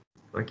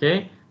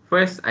 Okay,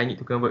 first I need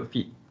to convert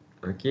feet.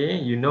 Okay,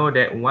 you know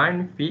that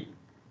 1 feet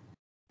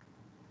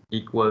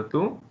equal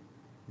to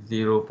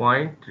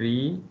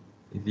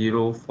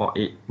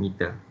 0.3048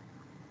 meter.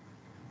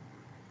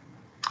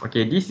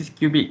 Okay, this is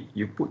cubic.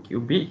 You put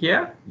cubic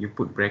here, you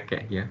put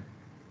bracket here.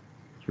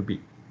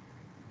 Cubic.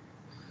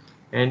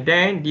 And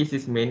then this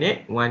is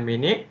minute, 1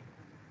 minute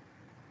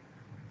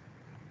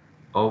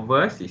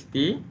over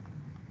 60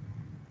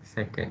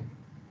 seconds.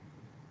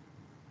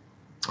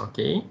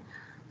 Okay,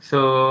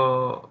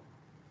 so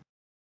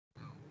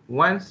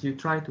once you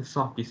try to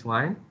solve this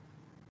one,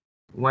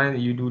 when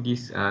you do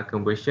this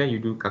conversion, you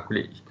do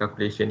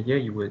calculation here,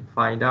 you will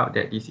find out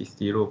that this is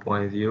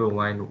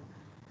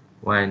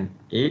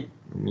 0.0118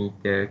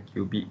 meter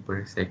cubic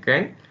per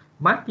second.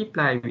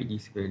 Multiply with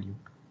this value,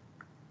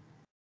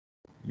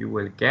 you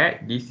will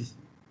get this is,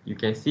 you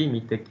can see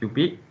meter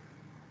cubic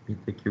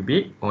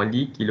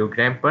only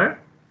kilogram per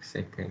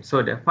second.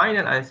 So the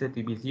final answer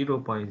to be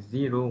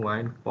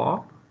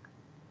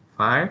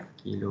 0.0145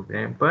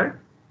 kilogram per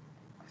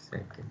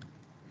second.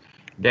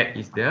 That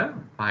is the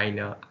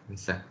final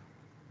answer.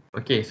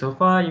 Okay, so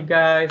far you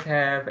guys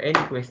have any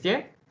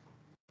question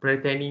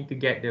pertaining to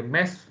get the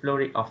mass flow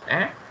rate of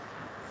air?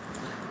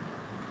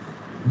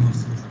 No,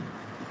 sir.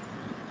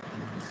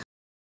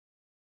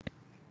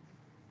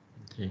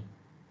 Okay.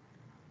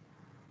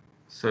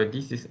 So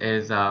this is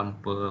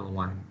example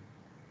 1.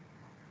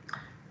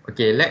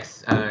 Okay,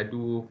 let's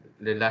do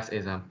the last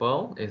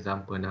example,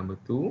 example number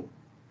 2.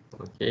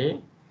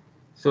 Okay.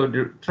 So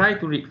try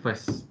to read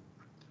first.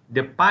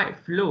 The pipe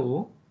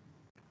flow,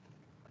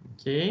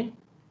 okay.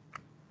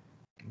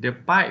 The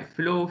pipe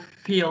flow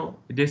fill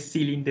the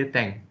cylinder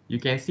tank. You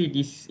can see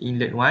this is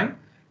inlet 1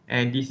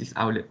 and this is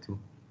outlet 2.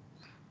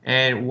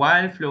 And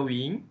while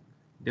flowing,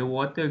 the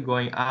water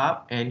going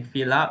up and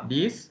fill up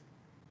this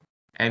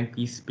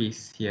empty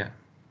space here.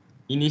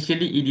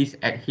 Initially, it is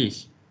at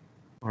H.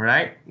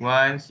 Alright,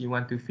 once you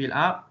want to fill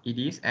up, it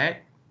is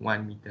at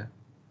 1 meter.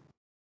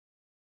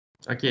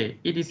 Okay,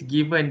 it is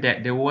given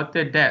that the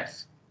water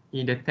depth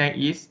in the tank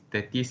is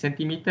 30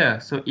 centimeter.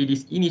 So it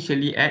is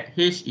initially at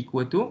H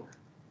equal to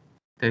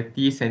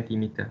 30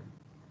 centimeter.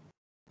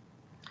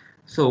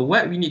 So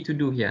what we need to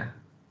do here?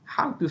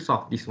 How to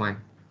solve this one?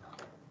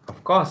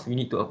 Of course, we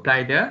need to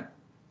apply the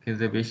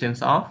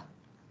conservations of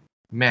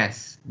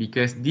mass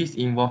because this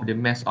involves the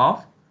mass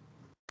of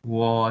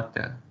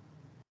water.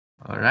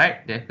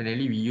 Alright,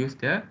 definitely we use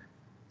the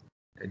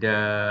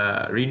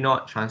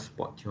Reynolds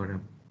transport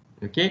theorem.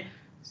 Okay,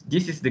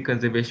 this is the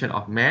conservation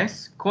of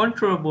mass,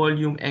 control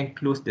volume and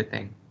close the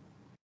tank.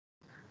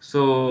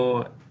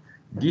 So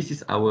this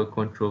is our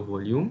control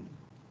volume.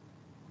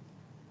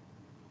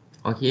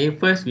 Okay,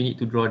 first we need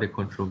to draw the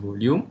control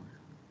volume.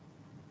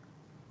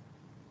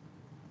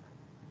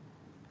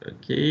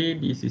 Okay,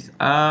 this is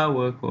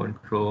our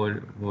control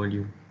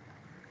volume.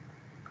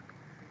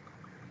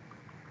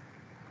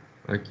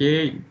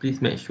 Okay,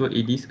 please make sure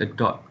it is a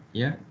dot,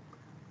 yeah,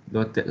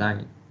 dotted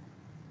line.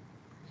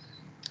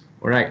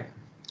 Alright,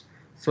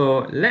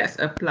 so let's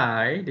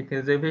apply the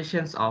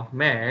conservations of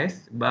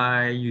mass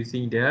by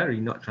using the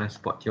Reynolds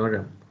transport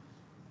theorem.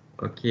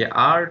 Okay,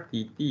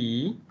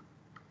 RTT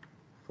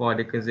for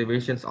the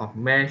conservations of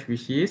mesh,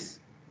 which is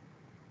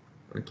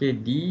okay,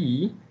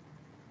 d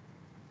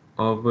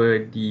over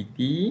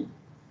dt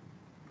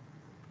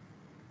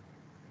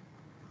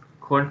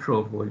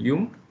control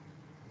volume.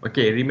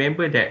 Okay,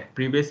 remember that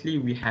previously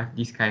we have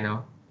this kind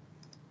of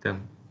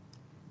term.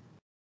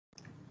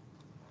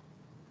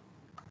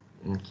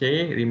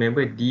 Okay,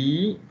 remember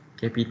d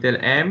capital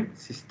M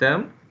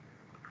system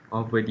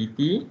over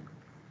dt.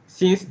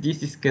 Since this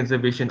is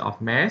conservation of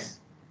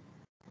mass,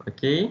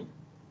 okay,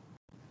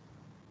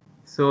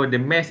 so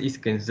the mass is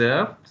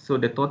conserved, so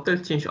the total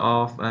change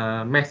of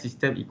mass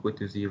system equal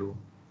to 0.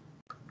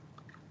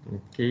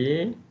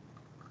 Okay,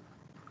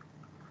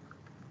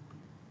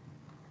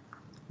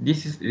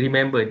 this is,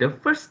 remember, the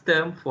first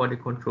term for the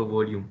control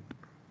volume,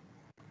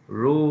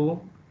 rho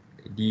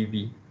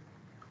dV.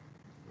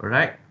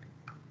 Alright,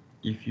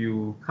 if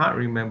you can't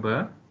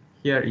remember,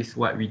 here is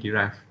what we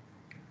derive.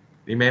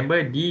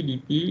 Remember, d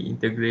dt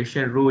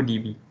integration rho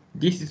dV.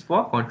 This is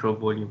for control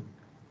volume.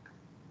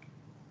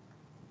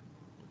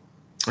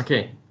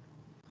 Okay,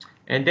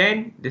 and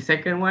then the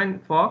second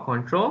one for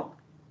control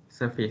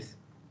surface,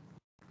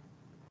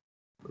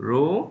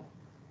 rho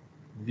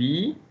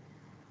v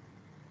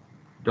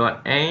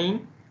dot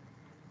n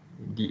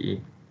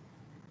dA.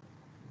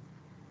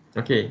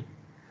 Okay,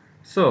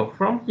 so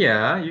from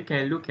here you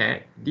can look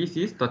at this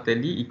is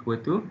totally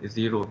equal to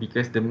 0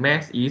 because the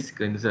mass is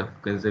conserved,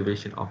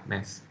 conservation of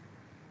mass.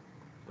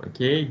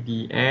 Okay,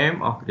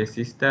 dm of the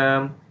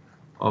system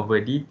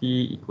over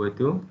dt equal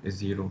to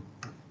 0.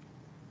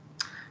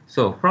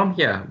 So from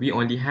here we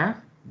only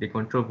have the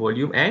control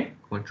volume and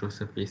control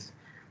surface.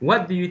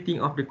 What do you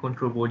think of the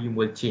control volume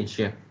will change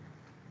here?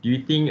 Do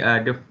you think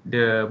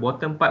the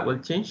bottom part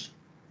will change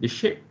the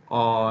shape,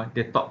 or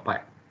the top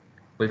part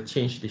will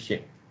change the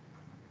shape?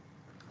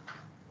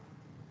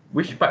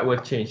 Which part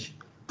will change?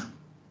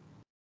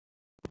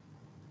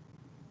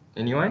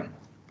 Anyone?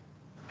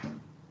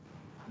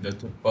 The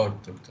top part,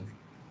 doctor.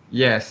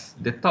 Yes,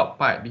 the top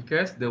part,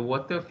 because the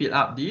water fill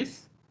up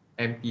this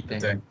empty The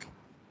tank. tank.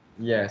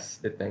 Yes,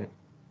 the tank.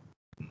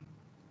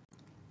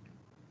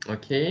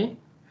 Okay,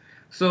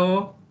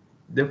 so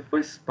the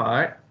first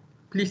part,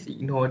 please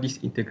ignore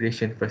this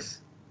integration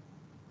first.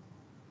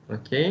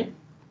 Okay,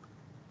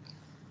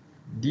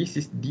 this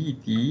is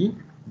dt,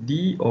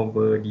 d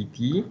over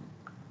dt.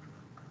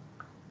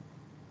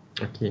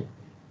 Okay,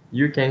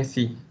 you can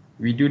see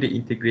we do the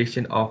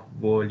integration of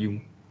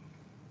volume.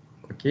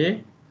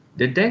 Okay,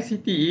 the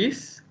density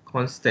is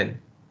constant.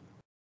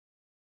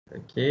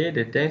 Okay,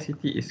 the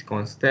density is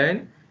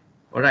constant.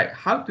 Alright,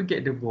 how to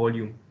get the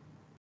volume?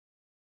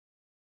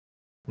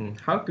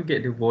 How to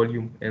get the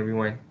volume,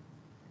 everyone?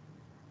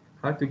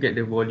 How to get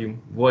the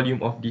volume?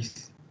 Volume of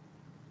this.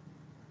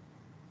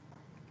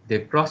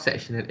 The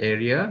cross-sectional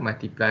area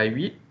multiplied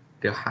with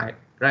the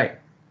height, right?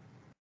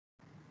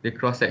 The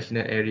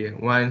cross-sectional area.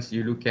 Once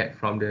you look at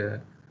from the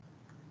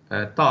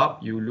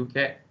top, you look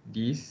at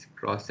this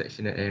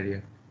cross-sectional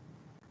area.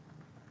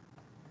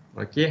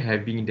 Okay,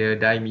 having the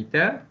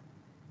diameter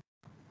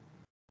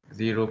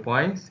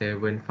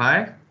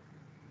 0.75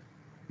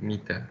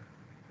 meter.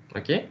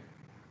 Okay,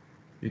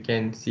 you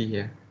can see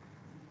here.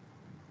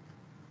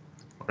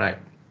 Right.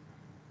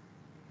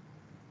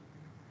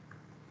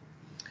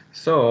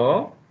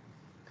 So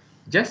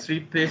just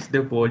replace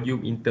the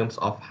volume in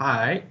terms of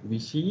height,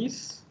 which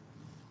is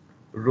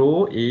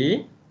rho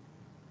A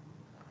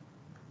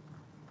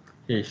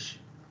H.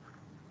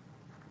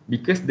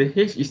 Because the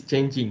H is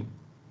changing,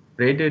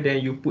 rather than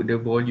you put the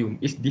volume,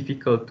 it's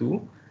difficult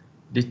to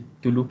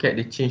look at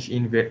the change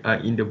in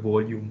the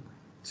volume.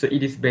 So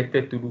it is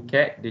better to look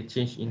at the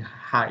change in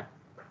height.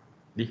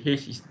 The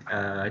H is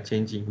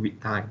changing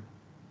with time.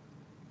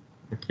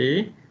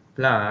 Okay,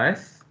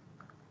 plus,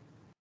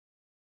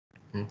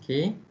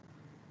 okay,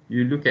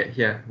 you look at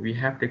here, we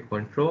have the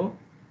control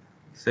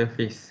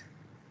surface.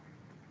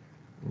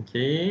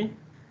 Okay,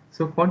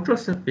 so control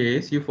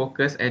surface, you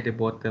focus at the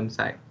bottom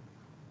side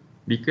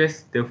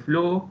because the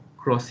flow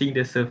crossing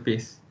the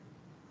surface.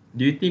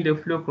 Do you think the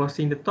flow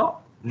crossing the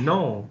top?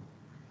 No,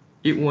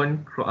 it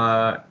won't.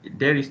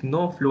 There is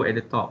no flow at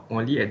the top,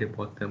 only at the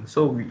bottom.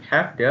 So we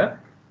have the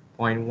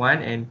 0.1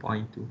 and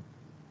 0.2.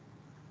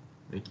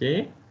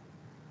 Okay.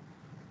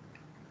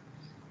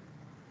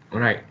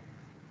 Alright.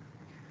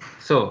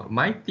 So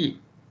my tip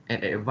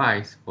and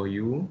advice for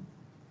you,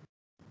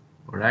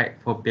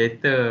 alright, for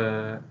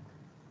the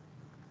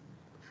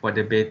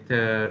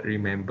better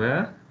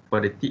remember,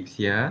 for the tips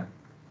here,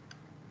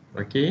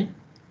 okay,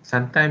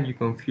 sometimes you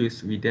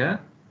confuse with the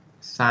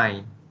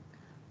sign.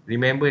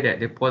 Remember that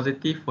the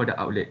positive for the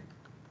outlet,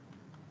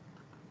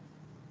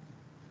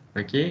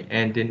 okay,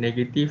 and the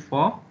negative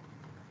for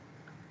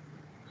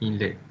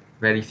inlet.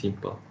 Very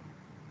simple.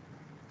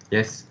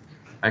 Yes,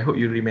 I hope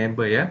you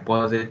remember, yeah,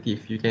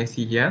 positive. You can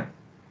see here.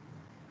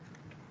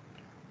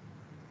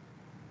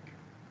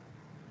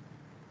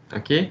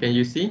 Okay, can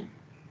you see?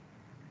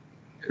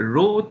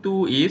 Row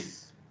 2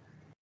 is,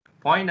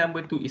 point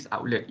number 2 is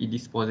outlet, it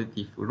is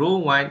positive. Row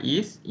 1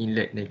 is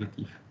inlet,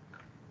 negative.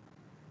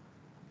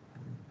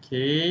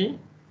 Okay,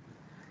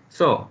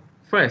 so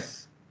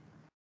first,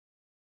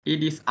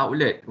 it is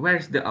outlet. Where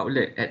is the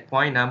outlet? At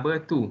point number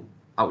 2.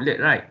 Outlet,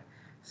 right?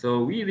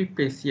 So we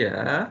replace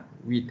here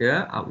with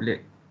the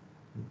outlet.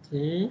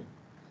 Okay.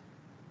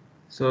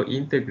 So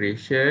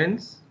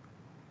integrations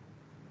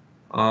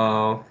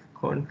of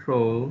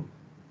control.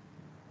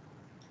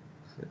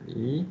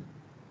 Sorry.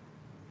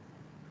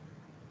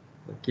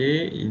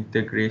 Okay,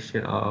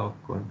 integration of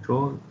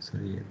control.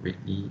 Sorry, wait.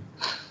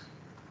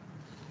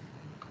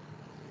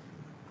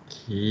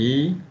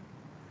 Okay.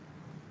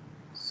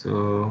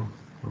 So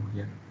from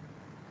here.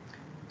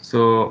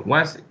 So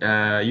once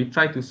you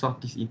try to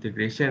solve this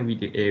integration with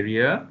the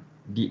area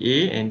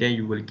dA, and then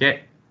you will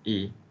get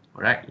A.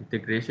 Alright,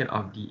 integration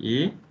of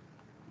dA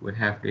will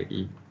have the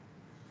A.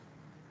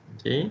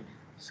 Okay,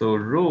 so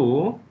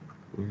rho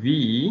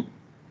V,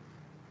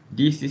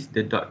 this is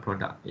the dot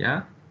product,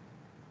 yeah.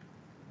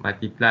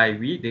 Multiply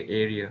with the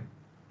area.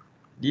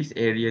 This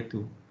area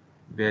 2,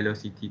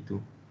 velocity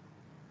 2.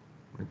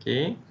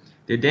 Okay,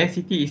 the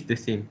density is the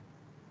same.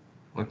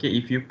 Okay,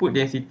 if you put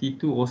density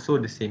 2 also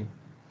the same.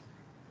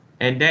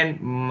 And then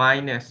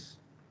minus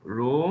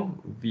rho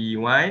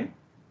V1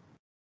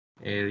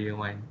 area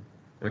 1.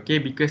 Okay,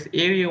 because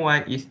area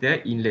 1 is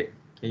the inlet.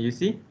 Can you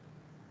see?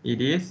 It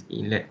is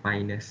inlet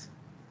minus.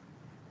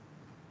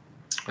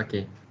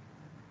 Okay.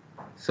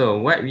 So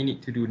what we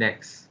need to do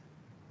next?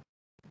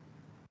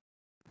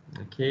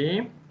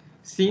 Okay.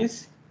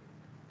 Since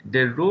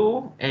the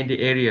rho and the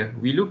area,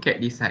 we look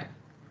at this side.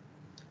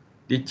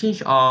 The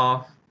change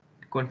of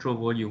control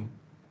volume.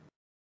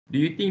 Do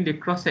you think the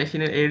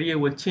cross-sectional area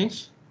will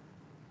change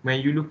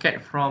when you look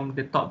at from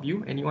the top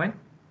view? Anyone?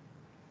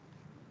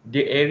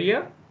 The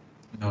area?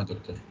 No,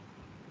 doctor.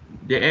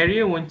 The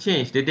area won't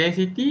change. The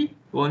density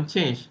won't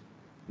change.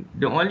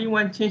 The only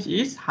one change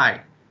is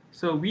height.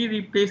 So we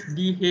replace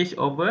dH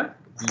over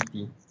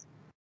dt.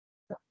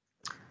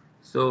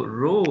 So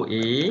rho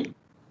A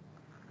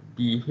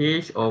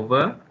dH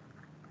over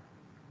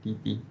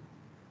dt.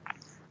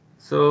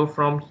 So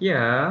from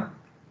here,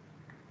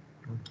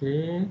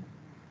 okay,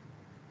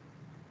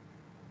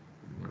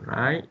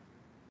 right,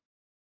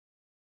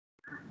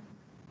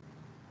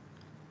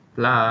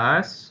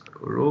 plus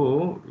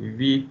rho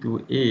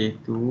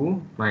V2A2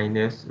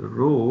 minus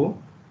rho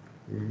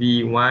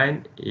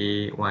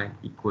V1A1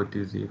 equal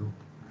to 0.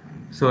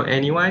 So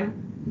anyone,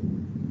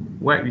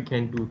 what we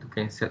can do to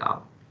cancel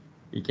out?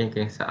 We can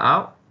cancel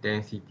out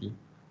density.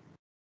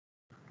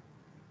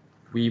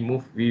 We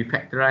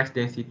factorize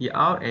density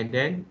out, and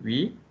then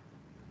we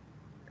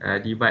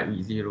divide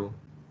with 0.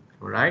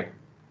 Alright,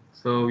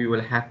 so we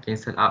will have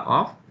cancel out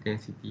of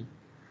density.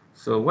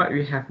 So what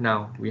we have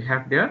now? We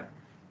have the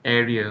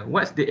area.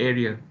 What's the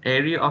area?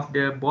 Area of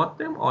the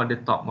bottom or the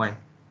top one?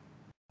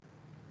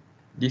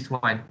 This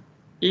one.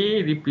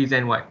 A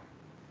represent what?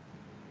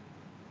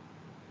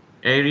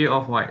 Area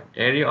of what?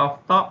 Area of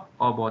top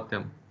or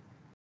bottom?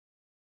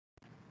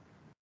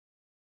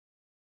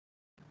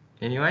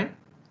 Anyone?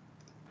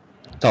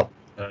 Top.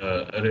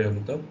 Area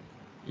of the top.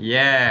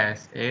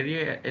 Yes,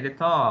 area at the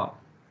top.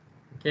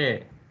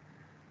 Okay.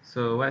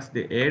 So what's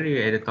the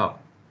area at the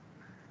top?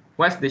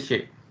 What's the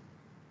shape?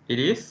 It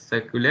is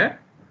circular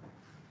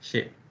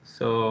shape.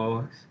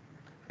 So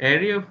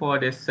area for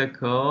the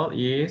circle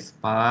is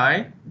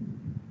pi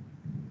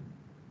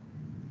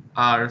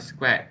r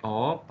squared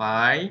or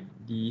pi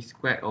d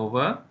squared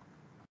over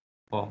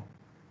 4.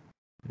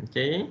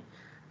 Okay.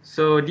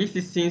 So this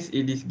is, since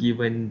it is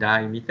given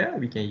diameter,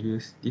 we can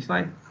use this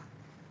one.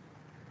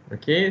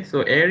 Okay,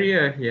 so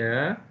area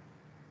here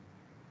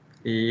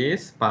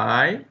is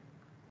pi.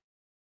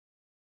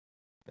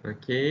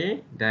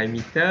 Okay,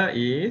 diameter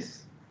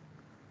is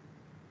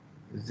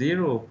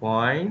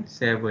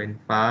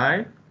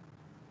 0.75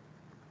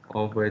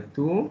 over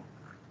 2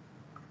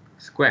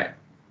 squared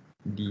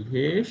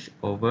dH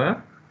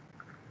over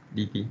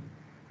dt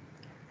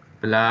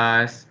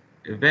plus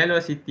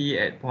velocity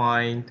at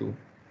point 2.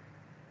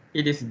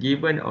 It is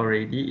given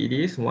already. It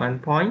is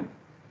 1.9,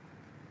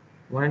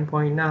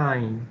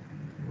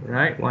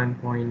 right?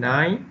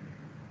 1.9.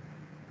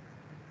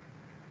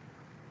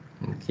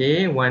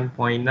 Okay,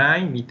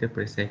 1.9 meter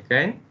per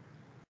second.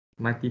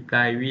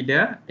 Multiply with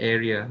the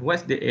area.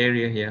 What's the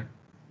area here?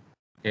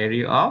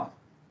 Area of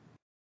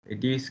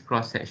this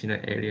cross-sectional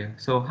area.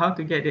 So how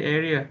to get the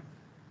area?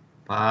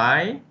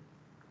 Pi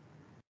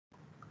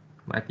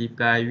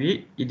multiply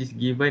with, it is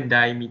given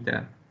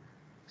diameter.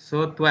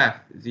 So 12,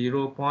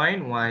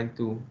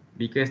 0.12.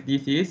 Because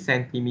this is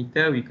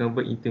centimeter, we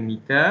convert into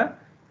meter.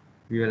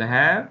 We will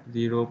have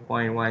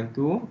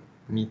 0.12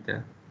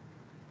 meter.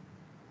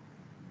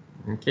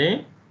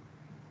 Okay.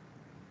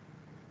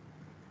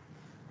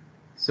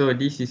 So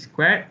this is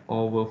squared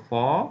over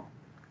 4.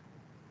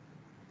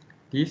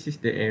 This is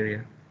the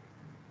area.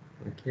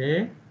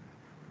 Okay.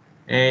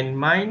 And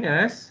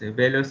minus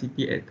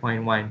velocity at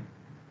point 1.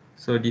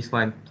 So this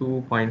one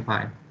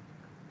 2.5.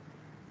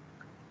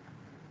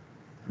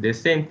 The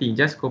same thing,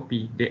 just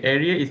copy. The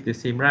area is the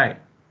same, right?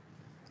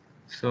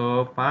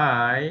 So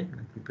pi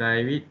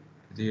multiply with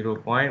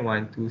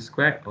 0.12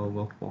 squared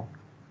over 4.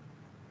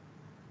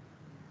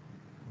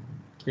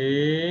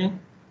 Okay.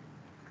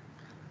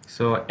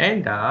 So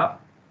end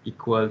up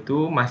equal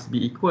to must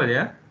be equal,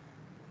 yeah.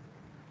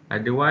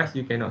 Otherwise,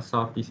 you cannot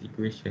solve this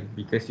equation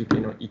because you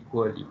cannot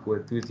equal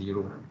to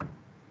 0.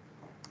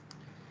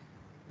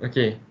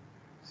 Okay,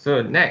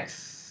 so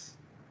next,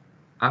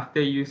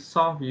 after you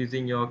solve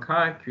using your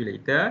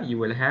calculator, you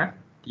will have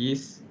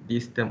this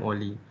term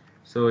only.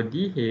 So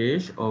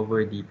dH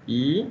over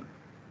dP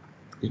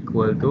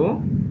equal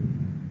to,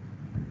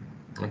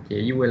 okay,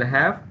 you will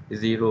have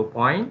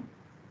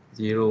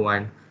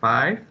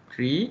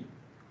 0.0153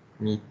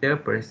 meter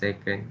per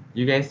second.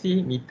 You can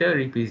see meter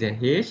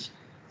represent H,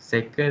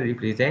 second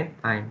represent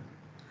time.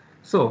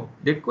 So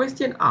the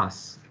question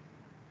asks,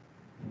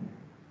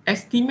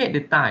 estimate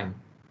the time.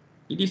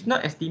 It is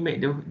not estimate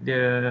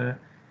the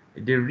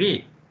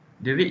rate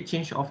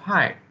change of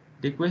height.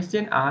 The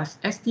question asks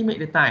estimate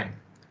the time.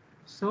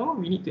 So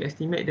we need to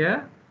estimate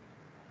the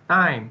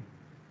time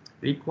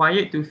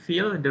required to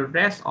fill the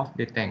rest of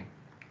the tank.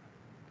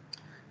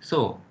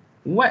 So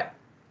what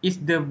is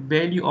the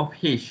value of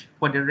H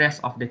for the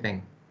rest of the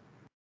tank?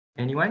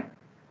 Anyone?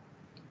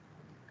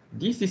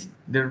 This is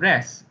the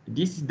rest.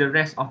 This is the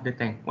rest of the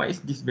tank. What is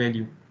this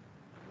value?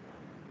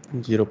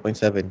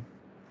 0.7.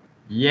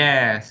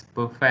 Yes,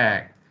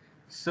 perfect.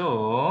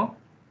 So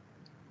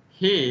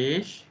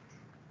H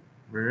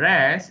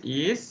rest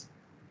is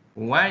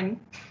 1.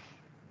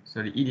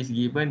 Sorry, it is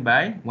given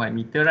by 1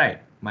 meter,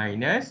 right?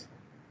 Minus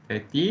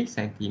 30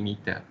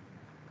 centimeter.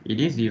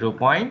 It is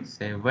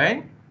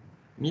 0.7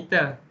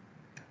 meter.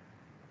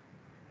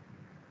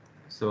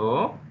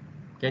 So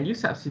can you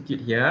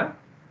substitute here?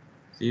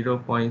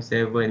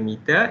 0.7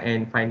 meter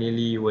and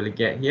finally you will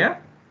get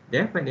here.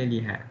 Definitely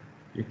have.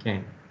 You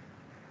can.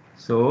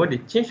 So the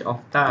change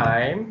of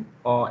time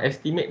or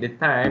estimate the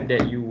time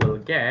that you will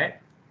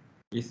get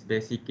is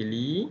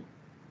basically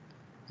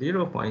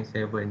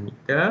 0.7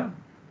 meter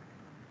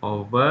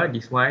over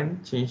this one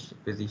change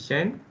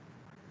position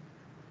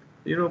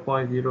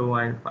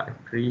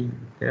 0.0153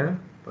 meter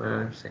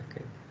per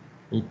second.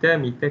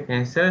 Meter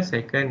cancel,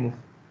 second move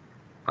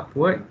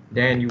upward,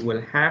 then you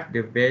will have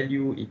the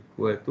value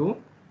equal to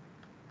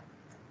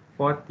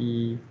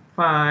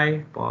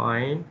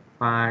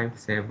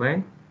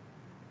 45.57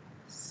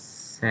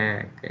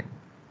 second.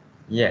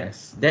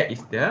 Yes, that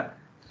is the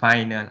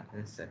final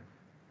answer.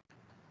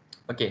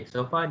 Okay,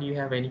 so far do you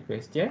have any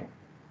question?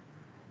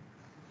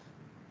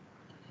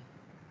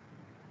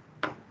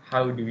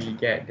 How do we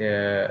get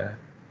the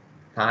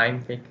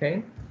time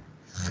taken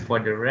for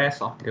the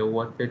rest of the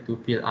water to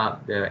fill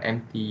up the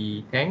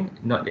empty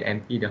tank, not the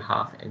empty, the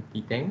half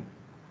empty tank?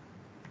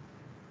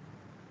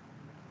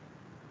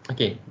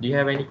 Okay, do you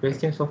have any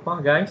questions so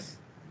far, guys?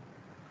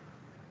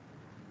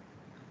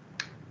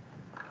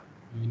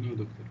 No,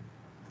 Doctor.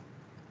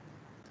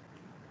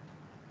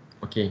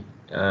 Okay,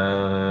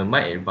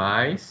 my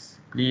advice,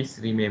 please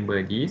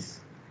remember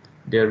this,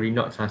 the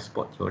Reynolds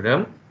transport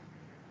theorem.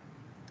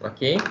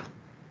 Okay,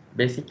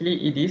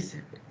 basically it is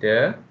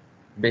the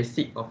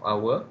basic of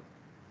our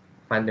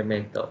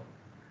fundamental.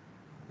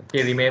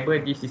 Okay, remember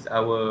this is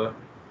our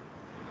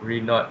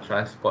Reynolds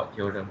transport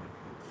theorem.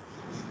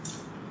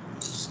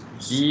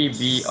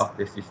 dB of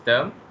the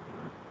system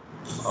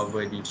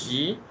over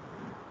dt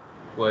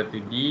equal to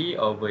d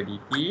over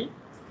dt.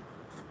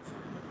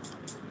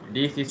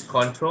 This is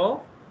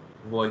control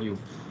volume.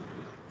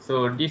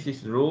 So this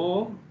is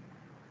rho.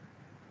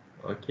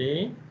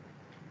 Okay,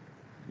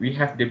 we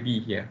have the B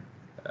here,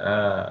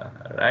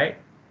 right?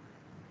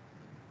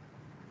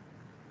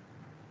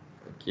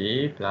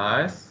 Okay,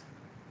 plus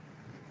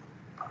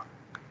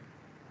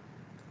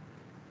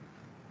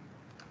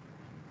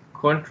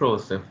control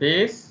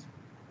surface.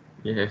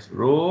 It has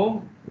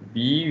rho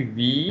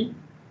BV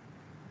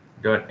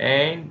dot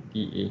N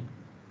dA.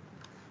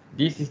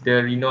 This is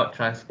the Reynolds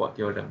transport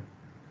theorem.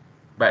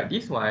 But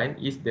this one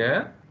is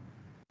the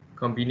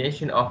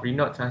combination of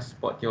Reynolds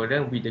transport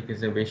theorem with the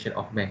conservation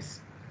of mass.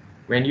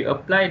 When you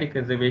apply the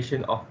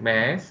conservation of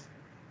mass,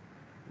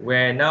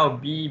 where now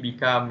B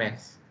become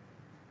mass.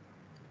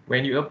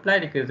 When you apply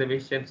the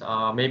conservations,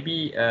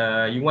 maybe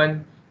you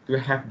want to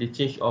have the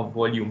change of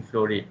volume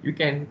flow rate. You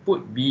can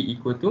put B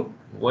equal to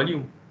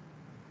volume.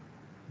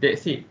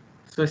 That's it.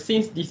 So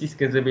since this is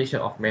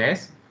conservation of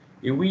mass,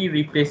 if we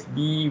replace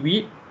B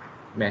with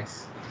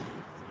mass.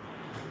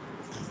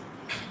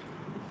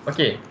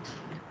 Okay.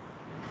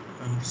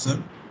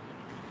 Sir?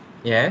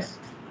 Yes.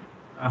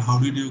 How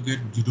did you get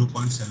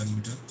 0.7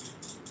 meter?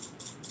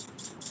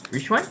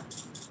 Which one?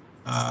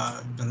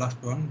 The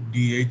last one,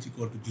 DH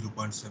equal to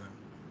 0.7.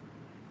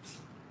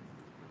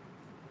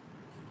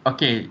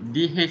 Okay,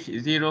 DH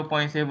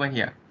 0.7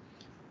 here.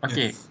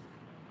 Okay. Yes.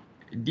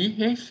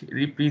 DH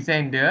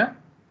represent the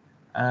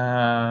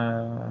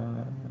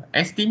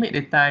estimate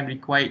the time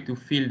required to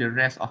fill the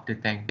rest of the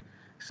tank.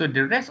 So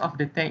the rest of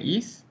the tank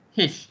is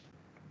H.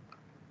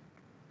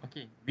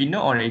 Okay, we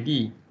know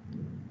already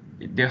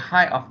the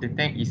height of the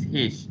tank is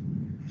H.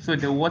 So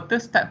the water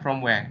start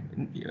from where?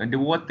 The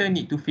water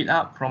need to fill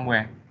up from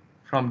where?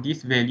 From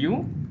this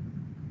value,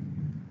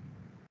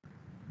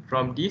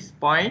 from this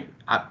point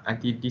up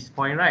until this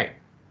point, right?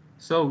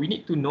 So we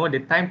need to know the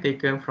time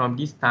taken from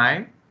this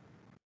time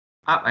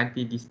up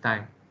until this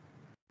time.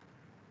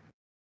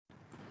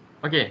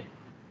 Okay,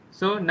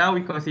 so now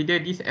we consider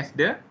this as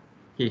the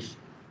H,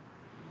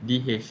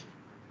 DH.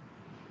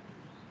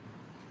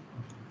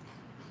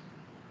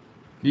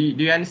 Do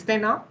you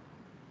understand now?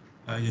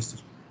 Yes, sir.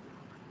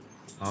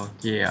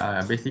 Okay,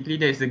 basically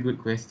that is a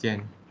good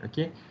question.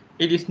 Okay,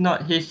 it is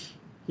not H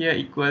here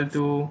equal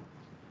to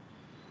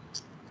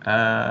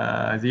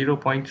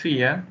 0.3,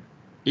 yeah.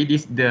 It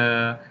is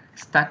the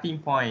starting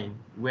point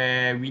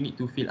where we need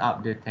to fill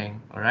up the tank.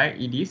 All right,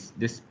 it is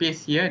the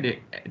space here,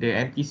 the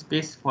empty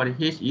space for the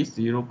H is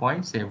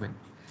 0.7.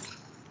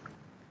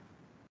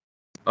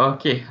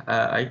 Okay,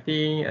 I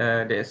think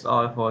that's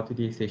all for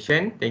today's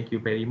session. Thank you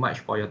very much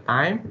for your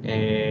time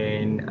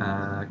and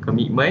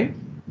commitment.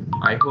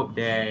 I hope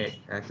that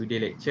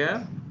today's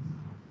lecture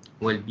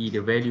will be the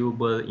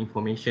valuable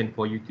information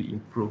for you to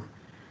improve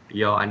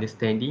your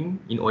understanding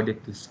in order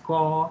to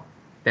score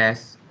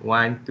test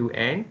 1, 2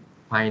 and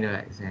final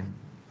exam,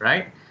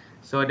 right?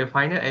 So the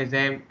final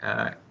exam,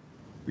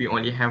 we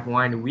only have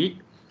 1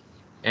 week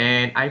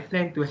and I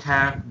plan to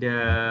have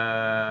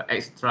the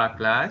extra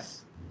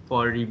class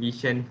for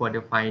revision for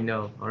the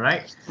final, all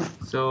right?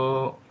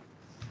 So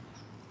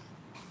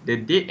the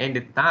date and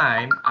the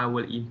time I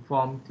will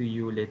inform to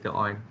you later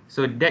on.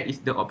 So that is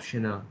the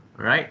optional,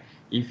 right?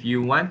 If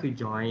you want to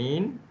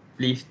join,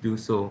 please do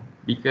so.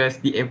 Because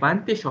the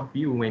advantage of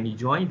you when you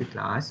join the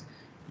class,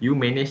 you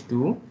manage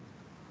to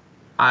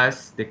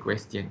ask the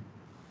question.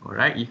 All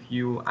right. If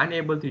you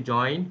unable to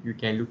join, you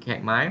can look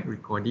at my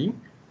recording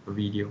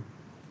video.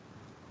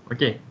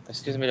 Okay.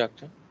 Excuse me,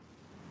 doctor.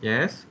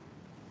 Yes.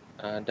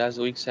 Does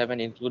week 7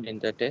 include in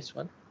the test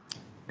one?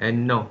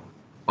 And no,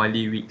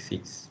 only week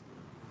 6.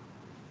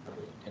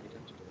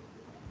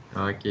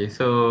 Okay,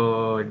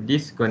 so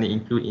this gonna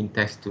include in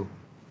test 2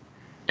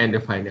 and the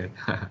final.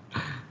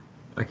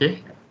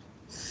 Okay,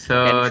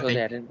 so Can you show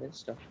the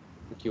attendance, doctor?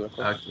 The QR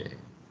code. Okay,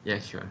 yeah,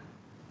 sure.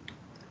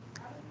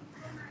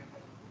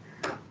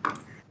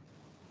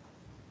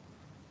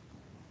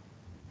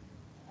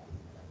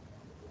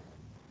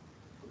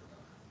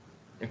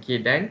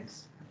 Okay, then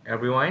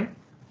everyone,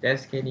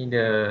 that's getting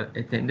the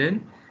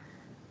attendance.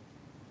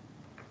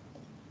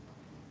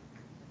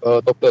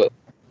 Doctor,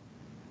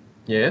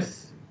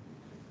 Yes.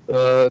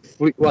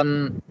 week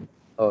 1,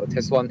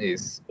 test 1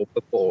 is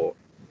open for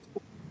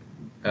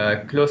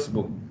Close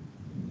book.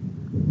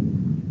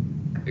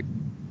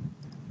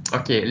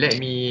 Okay, let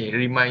me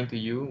remind to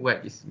you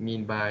what is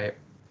mean by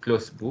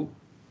close book.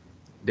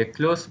 The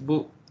close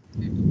book,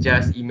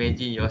 just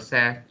imagine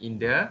yourself in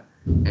the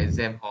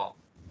exam hall.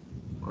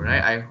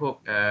 Alright, I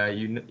hope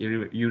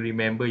you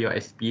remember your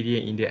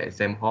experience in the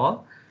exam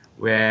hall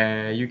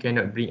where you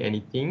cannot bring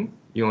anything.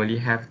 You only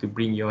have to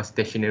bring your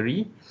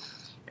stationery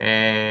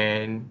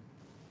and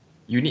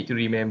you need to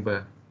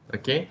remember,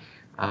 okay,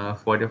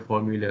 for the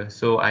formula.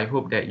 So I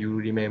hope that you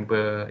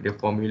remember the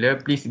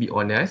formula. Please be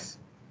honest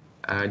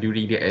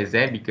during the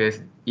exam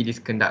because it is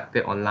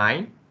conducted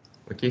online,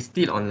 okay,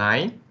 still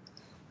online.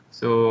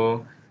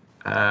 So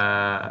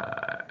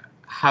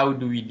how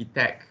do we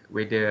detect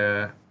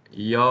whether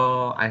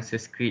your answer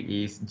script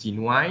is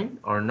genuine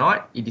or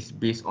not? It is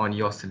based on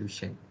your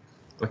solution,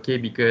 okay,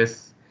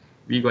 because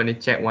we're going to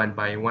check one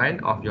by one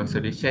of your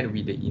solution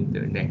with the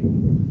internet.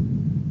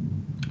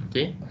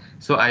 Okay,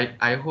 so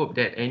I hope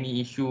that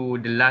any issue,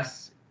 the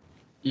last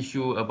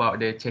issue about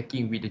the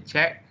checking with the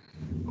chat,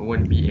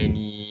 won't be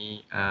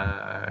any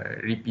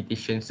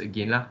repetitions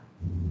again lah.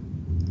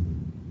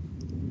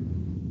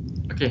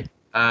 Okay,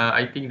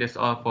 I think that's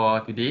all for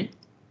today.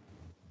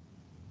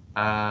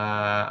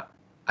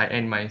 I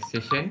end my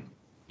session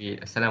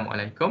with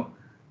Assalamualaikum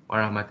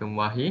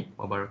warahmatullahi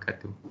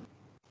wabarakatuh.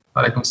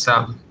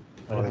 Waalaikumsalam.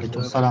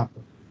 Waalaikumsalam.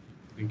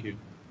 Thank you.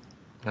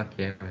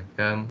 Okay,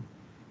 welcome.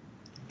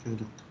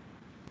 Thank you.